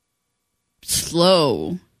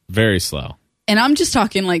slow. Very slow. And I'm just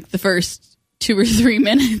talking like the first 2 or 3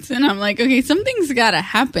 minutes, and I'm like, okay, something's got to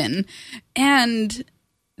happen. And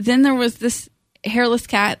then there was this hairless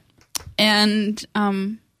cat, and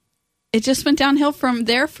it just went downhill from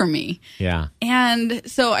there for me. Yeah. And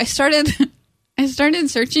so I started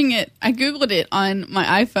searching it. I Googled it on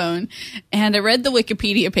my iPhone, and I read the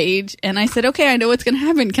Wikipedia page, and I said, okay, I know what's going to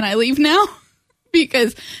happen. Can I leave now?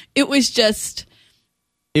 Because it was just...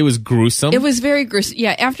 It was gruesome. It was very gruesome.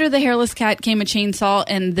 Yeah, after the hairless cat came a chainsaw,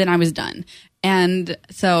 and then I was done. And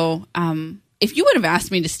so if you would have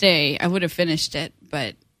asked me to stay, I would have finished it,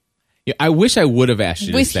 but... Yeah, I wish I would have asked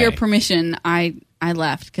you to stay. With your permission, I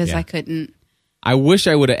left because I couldn't... I wish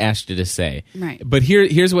I would have asked you to say. Right. But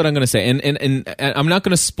here's what I'm going to say. And I'm not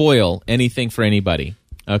going to spoil anything for anybody,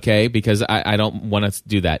 okay? Because I don't want to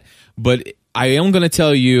do that. But I am going to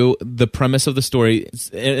tell you the premise of the story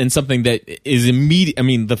and something that is immediate. I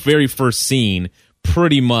mean, the very first scene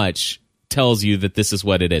pretty much tells you that this is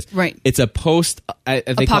what it is. Right. It's a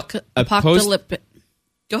apocalyptic.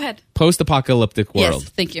 Go ahead. Post-apocalyptic world. Yes,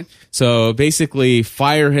 thank you. So basically,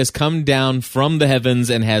 fire has come down from the heavens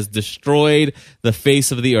and has destroyed the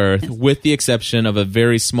face of the earth, with the exception of a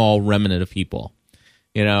very small remnant of people.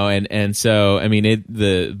 You know, and so I mean,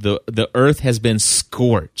 the earth has been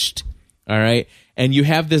scorched. All right, and you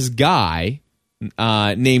have this guy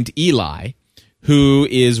named Eli who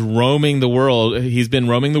is roaming the world. He's been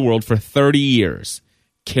roaming the world for 30 years,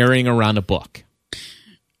 carrying around a book,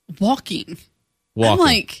 walking. I'm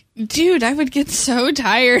like, dude, I would get so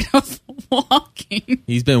tired of walking.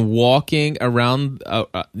 He's been walking around,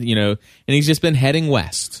 and he's just been heading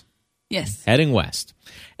west. Yes. Heading west.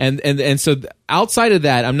 And so outside of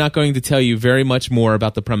that, I'm not going to tell you very much more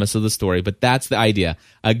about the premise of the story, but that's the idea.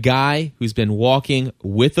 A guy who's been walking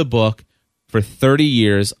with a book for 30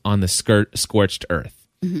 years on the scorched earth.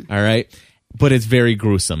 Mm-hmm. All right? But it's very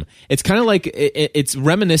gruesome. It's kind of like it's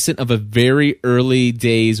reminiscent of a very early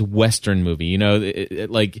days Western movie. You know,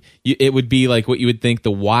 it would be like what you would think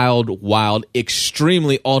the wild,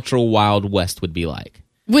 extremely ultra wild West would be like.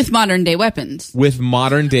 With modern day weapons.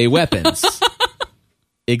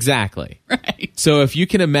 Exactly. Right. So if you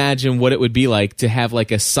can imagine what it would be like to have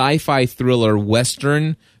like a sci-fi thriller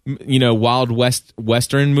Western, Wild West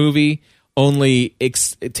Western movie. Only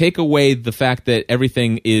take away the fact that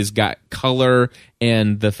everything is got color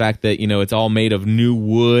and the fact that it's all made of new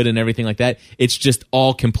wood and everything like that. It's just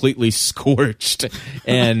all completely scorched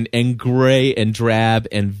and gray and drab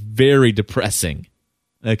and very depressing.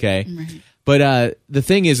 Okay, right. But the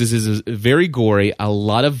thing is very gory, a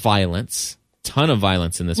lot of violence, ton of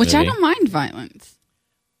violence in this movie. Which I don't mind violence,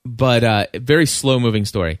 but very slow moving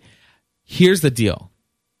story. Here's the deal: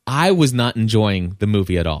 I was not enjoying the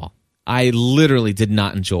movie at all. I literally did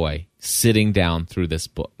not enjoy sitting down through this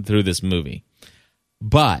movie.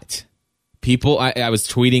 But people, I was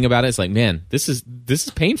tweeting about it. It's like, man, this is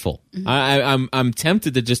painful. I'm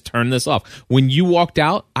tempted to just turn this off. When you walked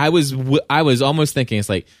out, I was almost thinking, it's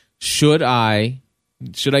like, should I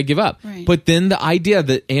give up? Right. But then the idea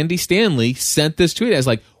that Andy Stanley sent this tweet, I was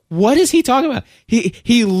like, what is he talking about?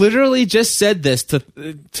 He literally just said this to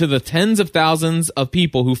the tens of thousands of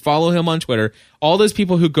people who follow him on Twitter, all those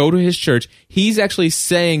people who go to his church. He's actually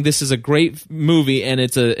saying this is a great movie and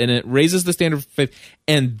it raises the standard of faith.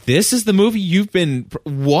 And this is the movie you've been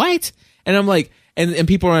what? And I'm like, and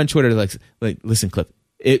people are on Twitter like listen, Cliff,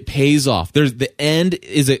 it pays off. There's the end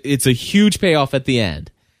it's a huge payoff at the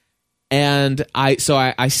end. And I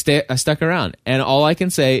stuck around, and all I can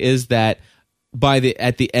say is that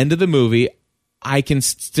at the end of the movie, I can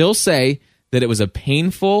still say that it was a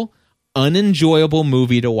painful, unenjoyable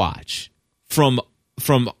movie to watch. From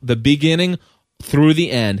the beginning through the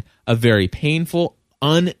end, a very painful,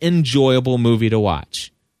 unenjoyable movie to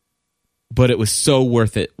watch. But it was so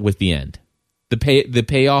worth it with the end. The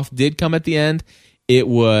payoff did come at the end. It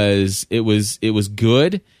was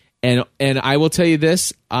good, and I will tell you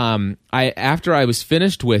this. After I was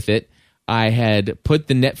finished with it, I had put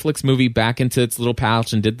the Netflix movie back into its little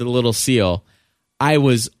pouch and did the little seal. I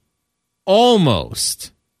was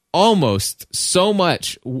almost so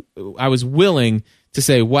much. I was willing to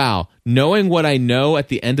say, wow, knowing what I know at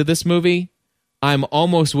the end of this movie, I'm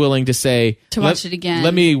almost willing to say, to watch it again.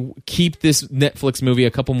 Let me keep this Netflix movie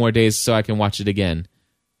a couple more days so I can watch it again.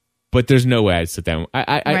 But there's no way I'd sit down.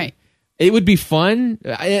 Right. It would be fun,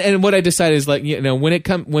 and what I decided is when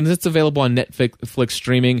it's available on Netflix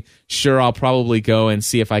streaming, sure, I'll probably go and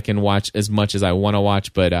see if I can watch as much as I want to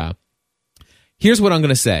watch. But here's what I'm going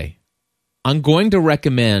to say: I'm going to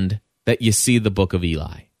recommend that you see the Book of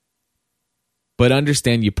Eli, but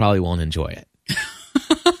understand you probably won't enjoy it.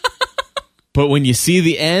 But when you see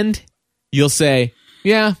the end, you'll say,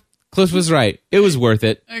 "Yeah, Cliff was right. It was worth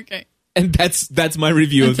it." Okay, and that's my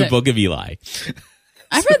review of the Book of Eli.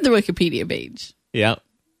 I've read the Wikipedia page. Yeah.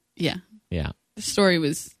 Yeah. Yeah. The story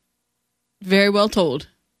was very well told.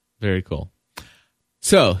 Very cool.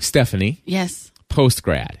 So, Stephanie. Yes.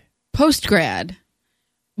 Postgrad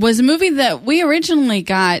was a movie that we originally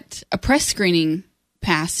got a press screening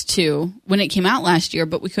pass to when it came out last year,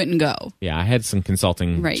 but we couldn't go. Yeah, I had some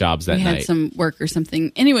consulting jobs that night. We had some work or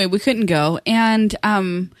something. Anyway, we couldn't go. And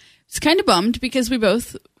it's kind of bummed because we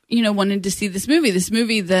both, wanted to see this movie. This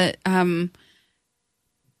movie that...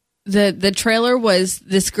 The trailer was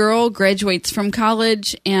this girl graduates from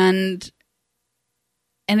college and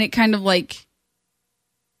it kind of like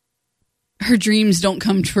her dreams don't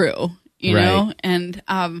come true, you know, and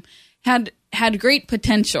had great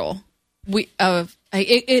potential. We thought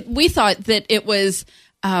that it was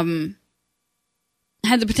had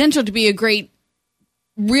the potential to be a great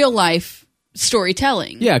real life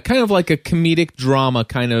storytelling. Yeah, kind of like a comedic drama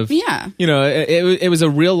kind of. Yeah. It was a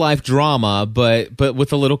real life drama, but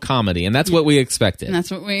with a little comedy, and that's what we expected. And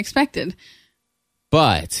that's what we expected.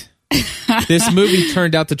 But this movie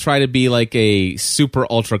turned out to try to be like a super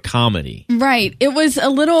ultra comedy. Right. It was a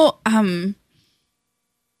little now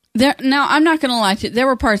I'm not going to lie to you. There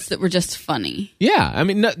were parts that were just funny. Yeah, I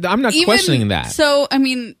mean, I'm not questioning that. So, I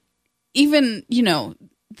mean, even,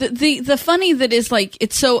 the funny that is like,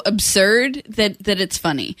 it's so absurd that it's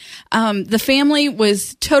funny. The family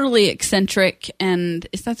was totally eccentric, and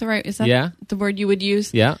is that the word you would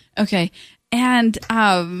use? Yeah. Okay. And,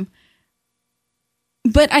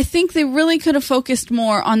 but I think they really could have focused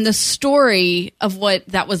more on the story of what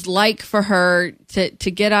that was like for her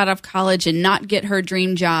to get out of college and not get her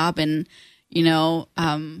dream job and,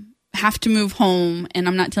 have to move home. And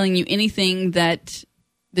I'm not telling you anything that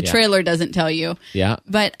the trailer doesn't tell you. Yeah.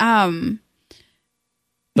 But but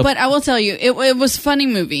I will tell you, it was a funny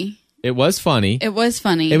movie. It was funny. It was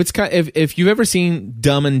funny. It was kind of, if you've ever seen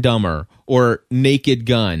Dumb and Dumber or Naked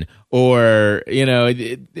Gun or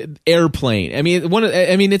Airplane. I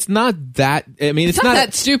mean, it's not that. I mean, it's not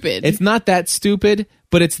that stupid. It's not that stupid,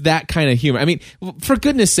 but it's that kind of humor. I mean, for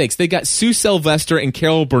goodness sakes, they got Sue Sylvester and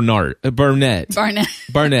Carol Barnett.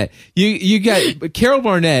 You got Carol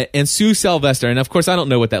Barnett and Sue Sylvester, and of course, I don't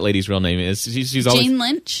know what that lady's real name is. She's always Jane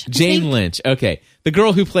Lynch. Jane Lynch. Okay, the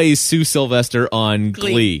girl who plays Sue Sylvester on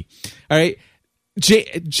Glee. All right,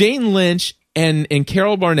 Jane Lynch and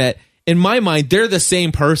Carol Barnett. In my mind, they're the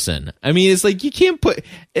same person. I mean, it's like you can't put.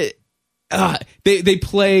 They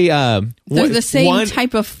play. They're the same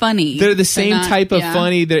type of funny. They're the same type of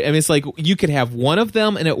funny. I mean, it's like you could have one of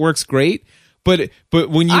them and it works great. But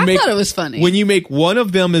when you I thought it was funny. When you make one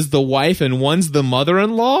of them is the wife and one's the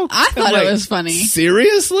mother-in-law, I thought it was funny.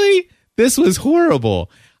 Seriously, this was horrible.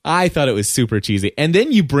 I thought it was super cheesy. And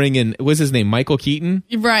then you bring in, what's his name, Michael Keaton?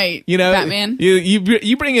 Right. You know, Batman.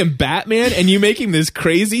 You bring in Batman and you make him this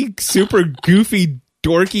crazy, super goofy,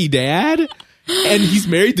 dorky dad. And he's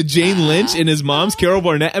married to Jane Lynch and his mom's Carol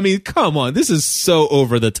Burnett. I mean, come on. This is so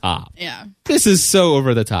over the top. Yeah. This is so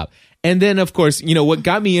over the top. And then, of course, you know, what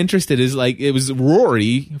got me interested is like, it was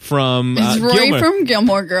Rory from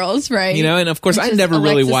Gilmore Girls, right? You know, and of course, Which I is never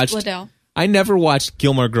really Alexis watched. Bledel. I never watched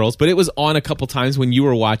Gilmore Girls, but it was on a couple times when you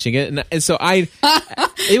were watching it, and so it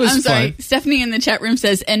was I'm sorry. fun. Stephanie in the chat room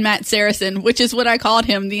says, and Matt Saracen, which is what I called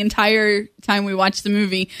him the entire time we watched the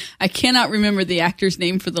movie. I cannot remember the actor's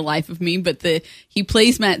name for the life of me, but he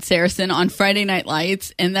plays Matt Saracen on Friday Night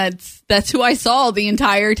Lights, and that's who I saw the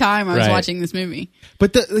entire time I was watching this movie.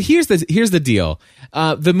 But here's the deal: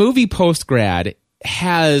 the movie Post Grad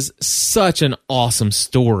has such an awesome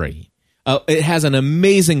story. It has an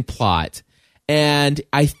amazing plot, and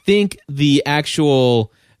I think the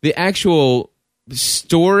actual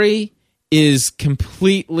story is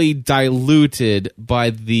completely diluted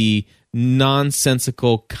by the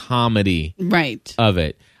nonsensical comedy of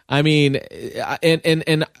it. I mean,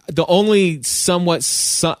 and the only somewhat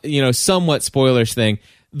spoilerish thing,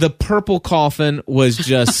 the purple coffin was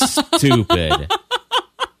just stupid.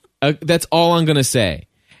 That's all I'm going to say.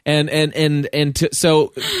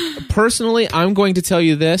 So personally, I'm going to tell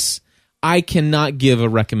you this. I cannot give a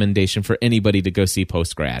recommendation for anybody to go see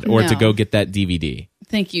Post Grad or to go get that DVD.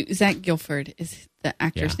 Thank you. Zach Gilford is the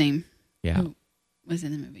actor's name. Yeah. Who was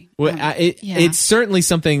in the movie. Well, it's certainly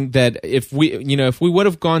something that if we would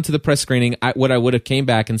have gone to the press screening, I would have came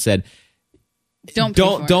back and said,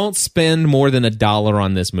 don't spend more than $1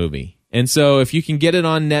 on this movie. And so if you can get it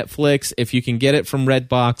on Netflix, if you can get it from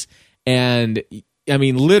Redbox, and I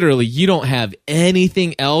mean, literally, you don't have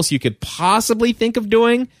anything else you could possibly think of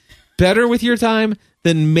doing better with your time,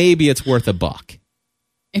 then maybe it's worth $1.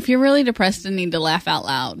 If you're really depressed and need to laugh out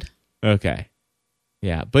loud. Okay.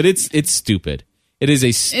 Yeah, but it's stupid. It is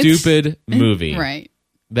a stupid movie. Right.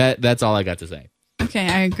 That's all I got to say. Okay,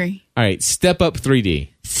 I agree. All right, Step Up 3D.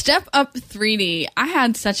 Step Up 3D. I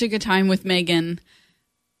had such a good time with Megan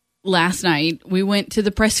last night. We went to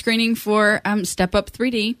the press screening for Step Up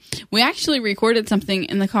 3D. We actually recorded something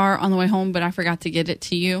in the car on the way home, but I forgot to get it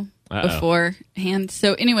to you beforehand.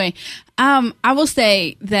 So anyway, I will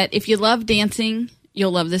say that if you love dancing,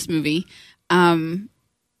 you'll love this movie.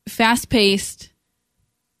 Fast-paced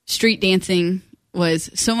street dancing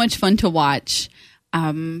was so much fun to watch.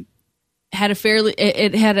 Had a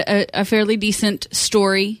fairly decent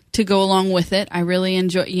story to go along with it. I really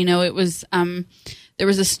enjoy. It was there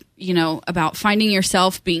was about finding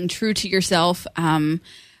yourself, being true to yourself,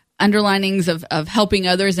 underlinings of helping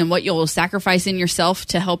others and what you'll sacrifice in yourself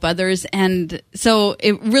to help others, and so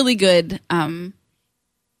it really good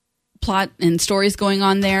plot and stories going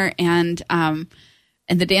on there, and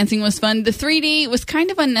the dancing was fun. The 3D was kind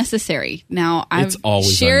of unnecessary. Now, it's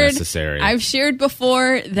always unnecessary. I've shared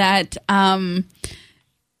before that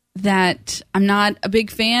that I'm not a big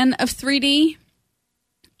fan of 3D.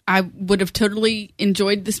 I would have totally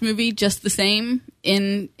enjoyed this movie just the same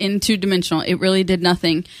in 2-dimensional. It really did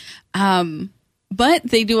nothing. But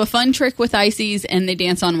they do a fun trick with ices and they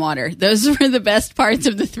dance on water. Those were the best parts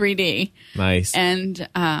of the 3D. Nice. And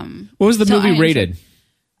what was the movie rated?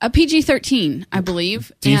 A PG-13, I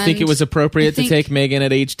believe. Do you think it was appropriate to take Megan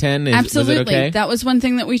at age 10? Absolutely. Was it okay? That was one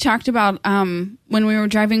thing that we talked about when we were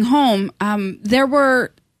driving home. There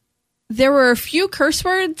were a few curse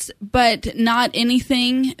words, but not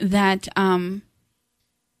anything that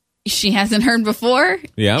she hasn't heard before.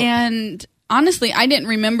 Yeah. And honestly, I didn't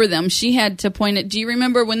remember them. She had to point at, do you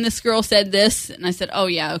remember when this girl said this? And I said, oh,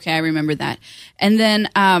 yeah, okay, I remember that. And then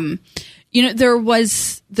there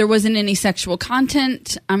wasn't any sexual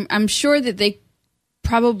content. I'm sure that they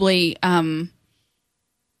probably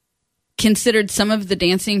considered some of the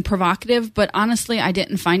dancing provocative, but honestly, I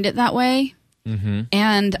didn't find it that way. Mm-hmm.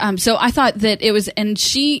 And so I thought that it was, and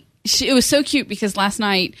it was so cute because last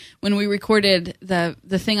night when we recorded the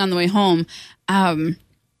thing on the way home,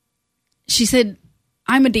 she said,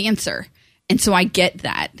 "I'm a dancer," and so I get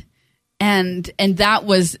that. And that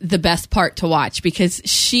was the best part to watch because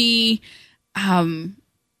she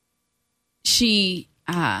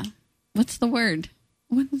what's the word?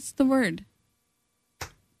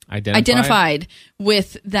 Identified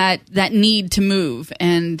with that need to move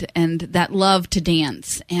and that love to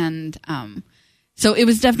dance. And so it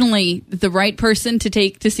was definitely the right person to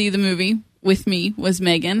take to see the movie with me was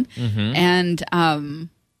Megan. Mm-hmm.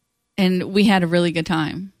 And we had a really good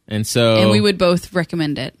time. And we would both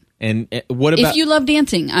recommend it. And what about if you love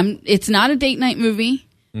dancing? It's not a date night movie.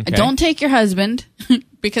 Okay. Don't take your husband.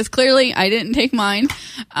 because clearly I didn't take mine.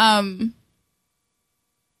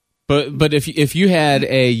 But if you had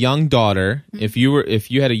a young daughter, if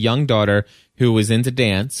you had a young daughter who was into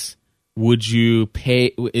dance, would you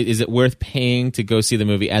pay? Is it worth paying to go see the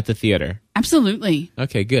movie at the theater? Absolutely.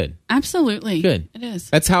 Okay, good. Absolutely. Good. It is.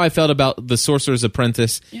 That's how I felt about The Sorcerer's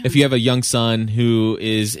Apprentice. Yeah. If you have a young son who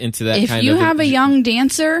is into that If kind you of... have a young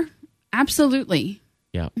dancer, absolutely.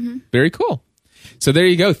 Yeah. Very cool. So there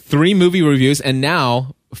you go. 3 movie reviews. And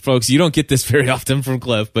now, folks, you don't get this very often from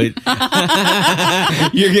Cliff, but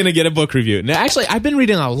you're going to get a book review. Now, actually, I've been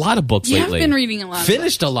reading a lot of books lately. I've been reading a lot.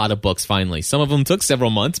 Finished a lot of books finally. Some of them took several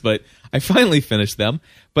months, but I finally finished them.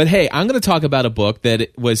 But hey, I'm going to talk about a book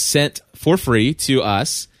that was sent for free to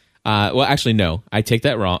us. Well, actually, no. I take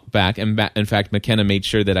that back. And in fact, McKenna made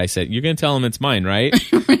sure that I said, "You're going to tell him it's mine, right?"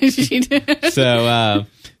 She did.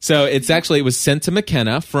 So it was sent to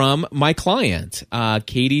McKenna from my client,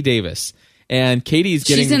 Katie Davis. And Katie's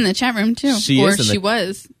getting... She's in the chat room too. She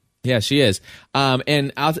was. Yeah, she is.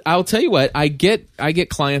 And I'll tell you what, I get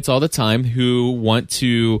clients all the time who want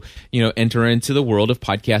to, enter into the world of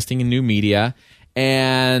podcasting and new media.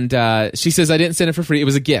 And she says, I didn't send it for free. It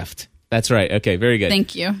was a gift. That's right. Okay, very good.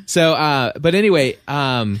 Thank you. So, but anyway,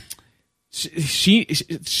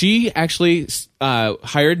 she actually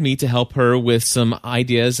hired me to help her with some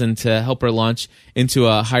ideas and to help her launch into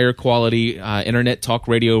a higher quality internet talk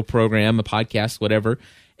radio program, a podcast, whatever.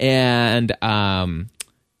 And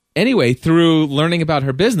anyway, through learning about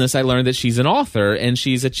her business, I learned that she's an author and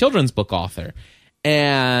she's a children's book author.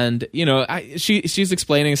 And she's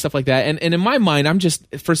explaining and stuff like that. And in my mind, I'm just,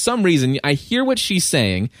 for some reason, I hear what she's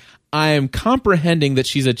saying. I am comprehending that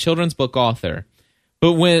she's a children's book author.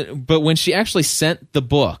 But when she actually sent the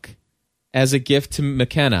book as a gift to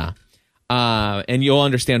McKenna, and you'll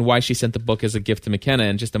understand why she sent the book as a gift to McKenna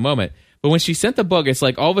in just a moment. But when she sent the book, it's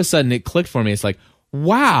like all of a sudden it clicked for me. It's like,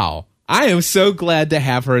 wow, I am so glad to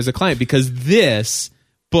have her as a client because this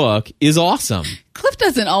book is awesome. Cliff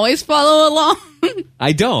doesn't always follow along.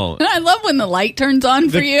 I don't. I love when the light turns on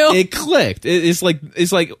for you. It clicked. It's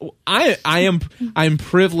like I'm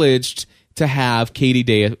privileged to have Katie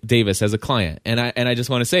Davis as a client, and I just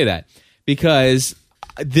want to say that because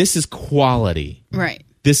this is quality. Right.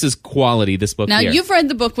 This is quality. This book. Now here. You've read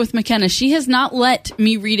the book with McKenna. She has not let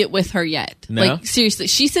me read it with her yet. No? Like seriously,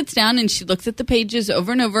 she sits down and she looks at the pages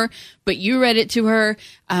over and over. But you read it to her.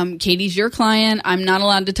 Katie's your client. I'm not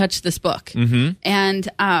allowed to touch this book. Mm-hmm.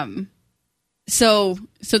 And so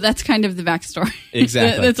that's kind of the backstory.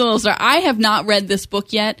 Exactly. That's a little story. I have not read this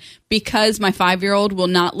book yet because my 5-year-old will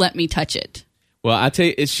not let me touch it. Well, I'll tell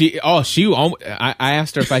you, I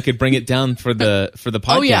asked her if I could bring it down for the podcast.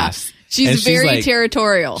 Oh yeah. She's very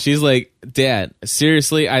territorial. She's like, Dad,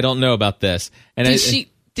 seriously, I don't know about this. And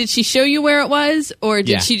did she show you where it was, or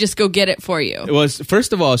did she just go get it for you? It was,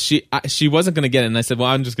 first of all, she wasn't going to get it, and I said, well,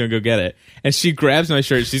 I'm just going to go get it. And she grabs my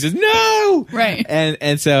shirt. She says, no! Right.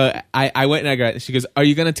 And so I went and I got it. She goes, are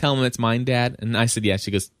you going to tell him it's mine, Dad? And I said, yeah.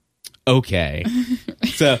 She goes, okay.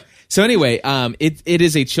 So anyway, it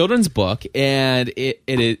is a children's book, and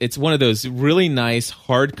it's one of those really nice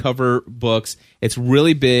hardcover books. It's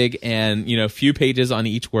really big and, few pages on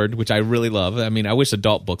each word, which I really love. I mean, I wish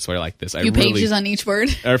adult books were like this. Few pages on each word?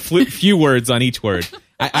 Or few words on each word.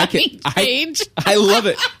 I love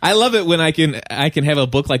it. I love it when I can have a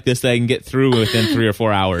book like this that I can get through within 3 or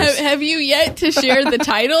 4 hours. Have you yet to share the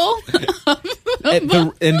title?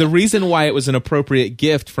 And the reason why it was an appropriate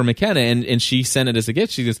gift for McKenna, and she sent it as a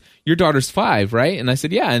gift, she goes, your daughter's 5, right? And I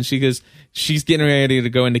said, yeah. And she goes, she's getting ready to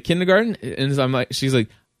go into kindergarten. And so she's like,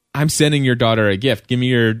 I'm sending your daughter a gift. Give me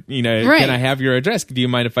your, right. Can I have your address? Do you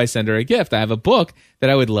mind if I send her a gift? I have a book that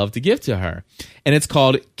I would love to give to her. And it's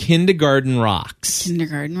called Kindergarten Rocks.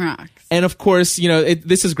 Kindergarten Rocks. And of course,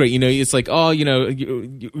 this is great. It's like,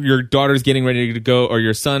 your daughter's getting ready to go, or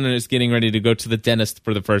your son is getting ready to go to the dentist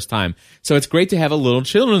for the first time. So it's great to have a little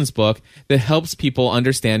children's book that helps people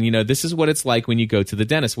understand, this is what it's like when you go to the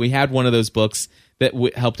dentist. We had one of those books that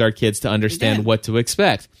helped our kids to understand what to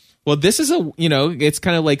expect. Well, this is it's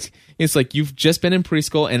kind of like, it's like you've just been in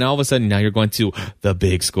preschool and all of a sudden now you're going to the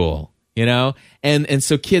big school, and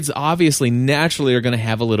so kids obviously naturally are going to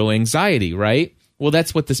have a little anxiety, right? Well,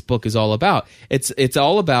 that's what this book is all about. It's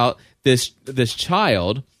all about this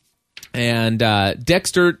child, and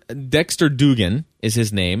Dexter Dugan is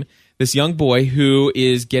his name. This young boy who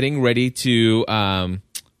is getting ready to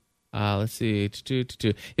let's see.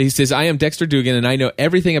 He says, I am Dexter Dugan, and I know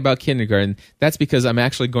everything about kindergarten. That's because I'm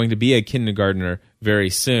actually going to be a kindergartner very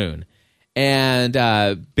soon. And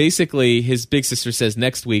basically, his big sister says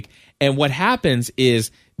next week. And what happens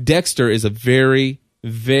is Dexter is a very,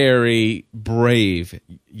 very brave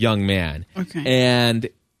young man. Okay. And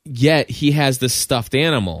yet he has this stuffed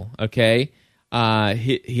animal, okay?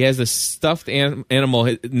 He has this stuffed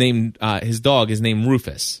animal named, his dog is named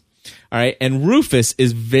Rufus. All right. And Rufus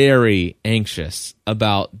is very anxious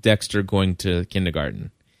about Dexter going to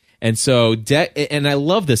kindergarten. And so, and I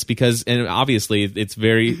love this because, and obviously it's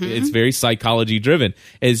very psychology driven.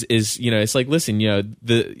 Is it's like, listen,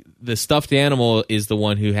 the stuffed animal is the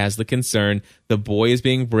one who has the concern. The boy is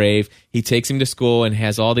being brave. He takes him to school and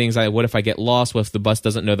has all the anxiety. What if I get lost? What if the bus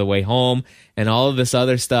doesn't know the way home? And all of this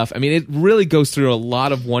other stuff. I mean, it really goes through a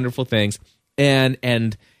lot of wonderful things, and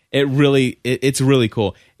it's really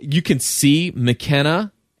cool. You can see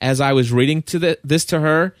McKenna as I was reading this to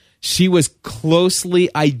her. She was closely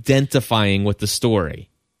identifying with the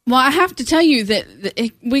story. Well, I have to tell you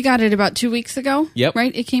that we got it about 2 weeks ago. Yep.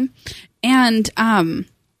 Right? It came. And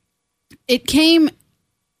it came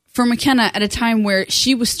for McKenna at a time where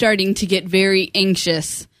she was starting to get very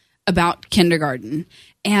anxious about kindergarten.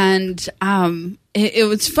 And it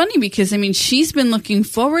was funny because, I mean, she's been looking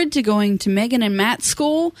forward to going to Megan and Matt's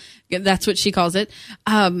school. That's what she calls it.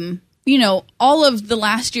 All of the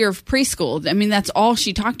last year of preschool. I mean, that's all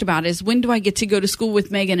she talked about is, when do I get to go to school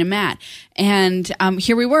with Megan and Matt? And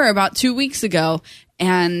here we were about 2 weeks ago,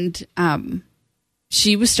 and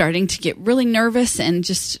she was starting to get really nervous and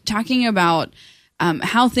just talking about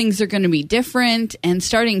how things are going to be different and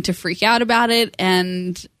starting to freak out about it.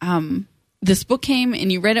 And this book came,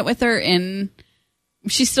 and you read it with her, and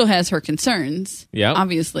she still has her concerns,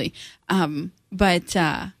 obviously.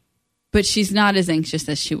 But she's not as anxious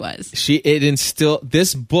as she was.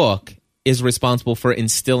 This book is responsible for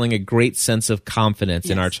instilling a great sense of confidence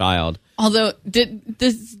in our child. Although,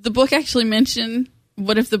 does the book actually mention,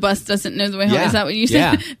 what if the bus doesn't know the way home? Yeah. Is that what you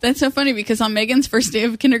said? Yeah. That's so funny because on Megan's first day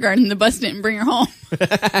of kindergarten, the bus didn't bring her home.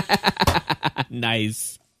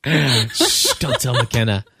 Nice. Shh, don't tell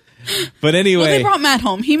McKenna. But anyway, well, they brought Matt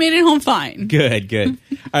home. He made it home fine. Good.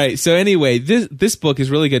 All right. So anyway, this book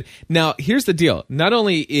is really good. Now, here's the deal. Not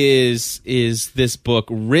only is this book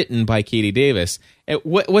written by Katie Davis,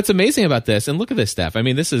 what's amazing about this, and look at this, Steph. I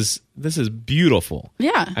mean, this is beautiful.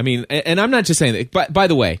 Yeah. I mean, and I'm not just saying that. But by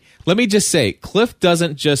the way, let me just say, Cliff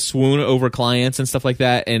doesn't just swoon over clients and stuff like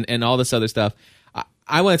that, and all this other stuff.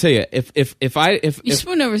 I want to tell you, if you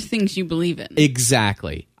swoon over things you believe in.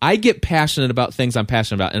 Exactly. I get passionate about things I'm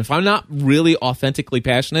passionate about. And if I'm not really authentically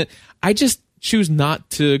passionate, I just choose not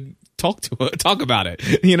to talk about it,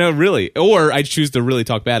 really. Or I choose to really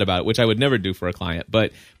talk bad about it, which I would never do for a client.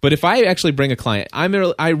 But if I actually bring a client, I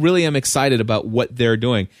really am excited about what they're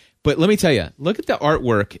doing. But let me tell you, look at the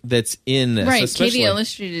artwork that's in this. Right. Katie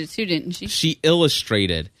illustrated it too, didn't she? She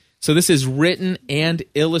illustrated. So this is written and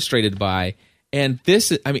illustrated by... And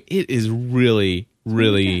this, I mean, it is really,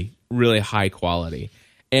 really, really high quality.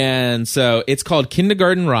 And so it's called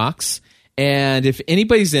Kindergarten Rocks. And if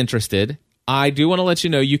anybody's interested, I do want to let you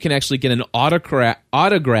know you can actually get an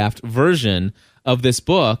autographed version of this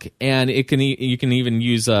book. And you can even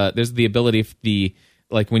use, there's the ability,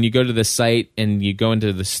 like when you go to the site and you go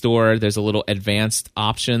into the store, there's a little advanced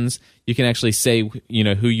options. You can actually say,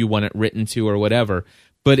 who you want it written to or whatever.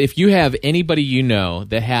 But if you have anybody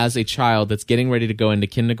that has a child that's getting ready to go into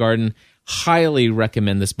kindergarten, highly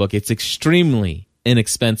recommend this book. It's extremely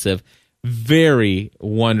inexpensive, very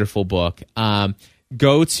wonderful book.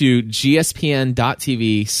 Go to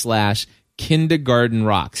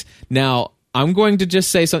gspn.tv/kindergartenrocks. Now, I'm going to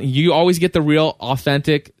just say something. You always get the real,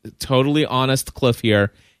 authentic, totally honest Cliff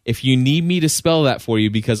here. If you need me to spell that for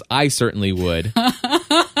you, because I certainly would.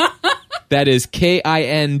 That is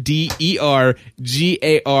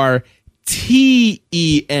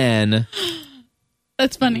KINDERGARTEN.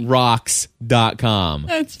 That's funny. Rocks.com.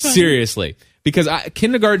 That's funny. Seriously. Because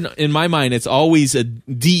kindergarten, in my mind, it's always a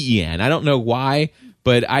DEN. I don't know why,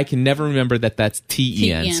 but I can never remember that that's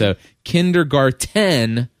TEN. So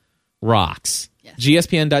Kindergarten Rocks. Yes.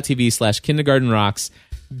 gspn.tv/kindergartenrocks.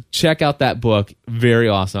 Check out that book. Very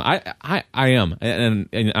awesome. I am. And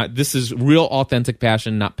this is real authentic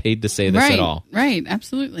passion, not paid to say this at all. Right.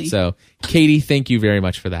 Absolutely. So, Katie, thank you very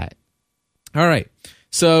much for that. All right.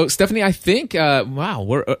 So, Stephanie, I think,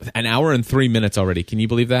 we're an hour and 3 minutes already. Can you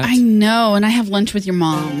believe that? I know. And I have lunch with your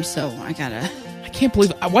mom, so I can't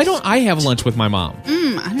believe, why don't I have lunch with my mom?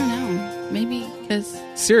 I don't know. Maybe because...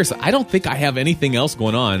 Seriously, I don't think I have anything else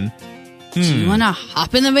going on. Do you want to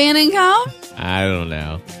hop in the van and come? I don't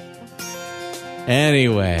know.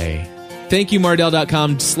 Anyway, thank you,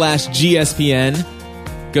 Mardel.com/GSPN.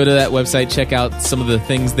 Go to that website, check out some of the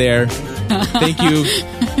things there. Thank you.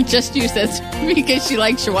 Just you says because she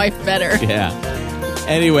likes your wife better. Yeah.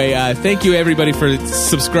 Anyway, thank you, everybody, for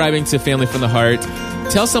subscribing to Family from the Heart.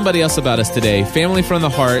 tell somebody else about us today.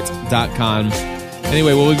 familyfromtheheart.com.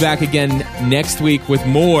 Anyway, we'll be back again next week with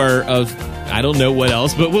more of, I don't know what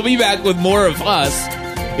else, but we'll be back with more of us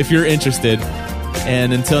if you're interested.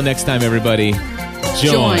 And until next time, everybody,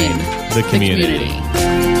 join the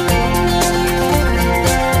community.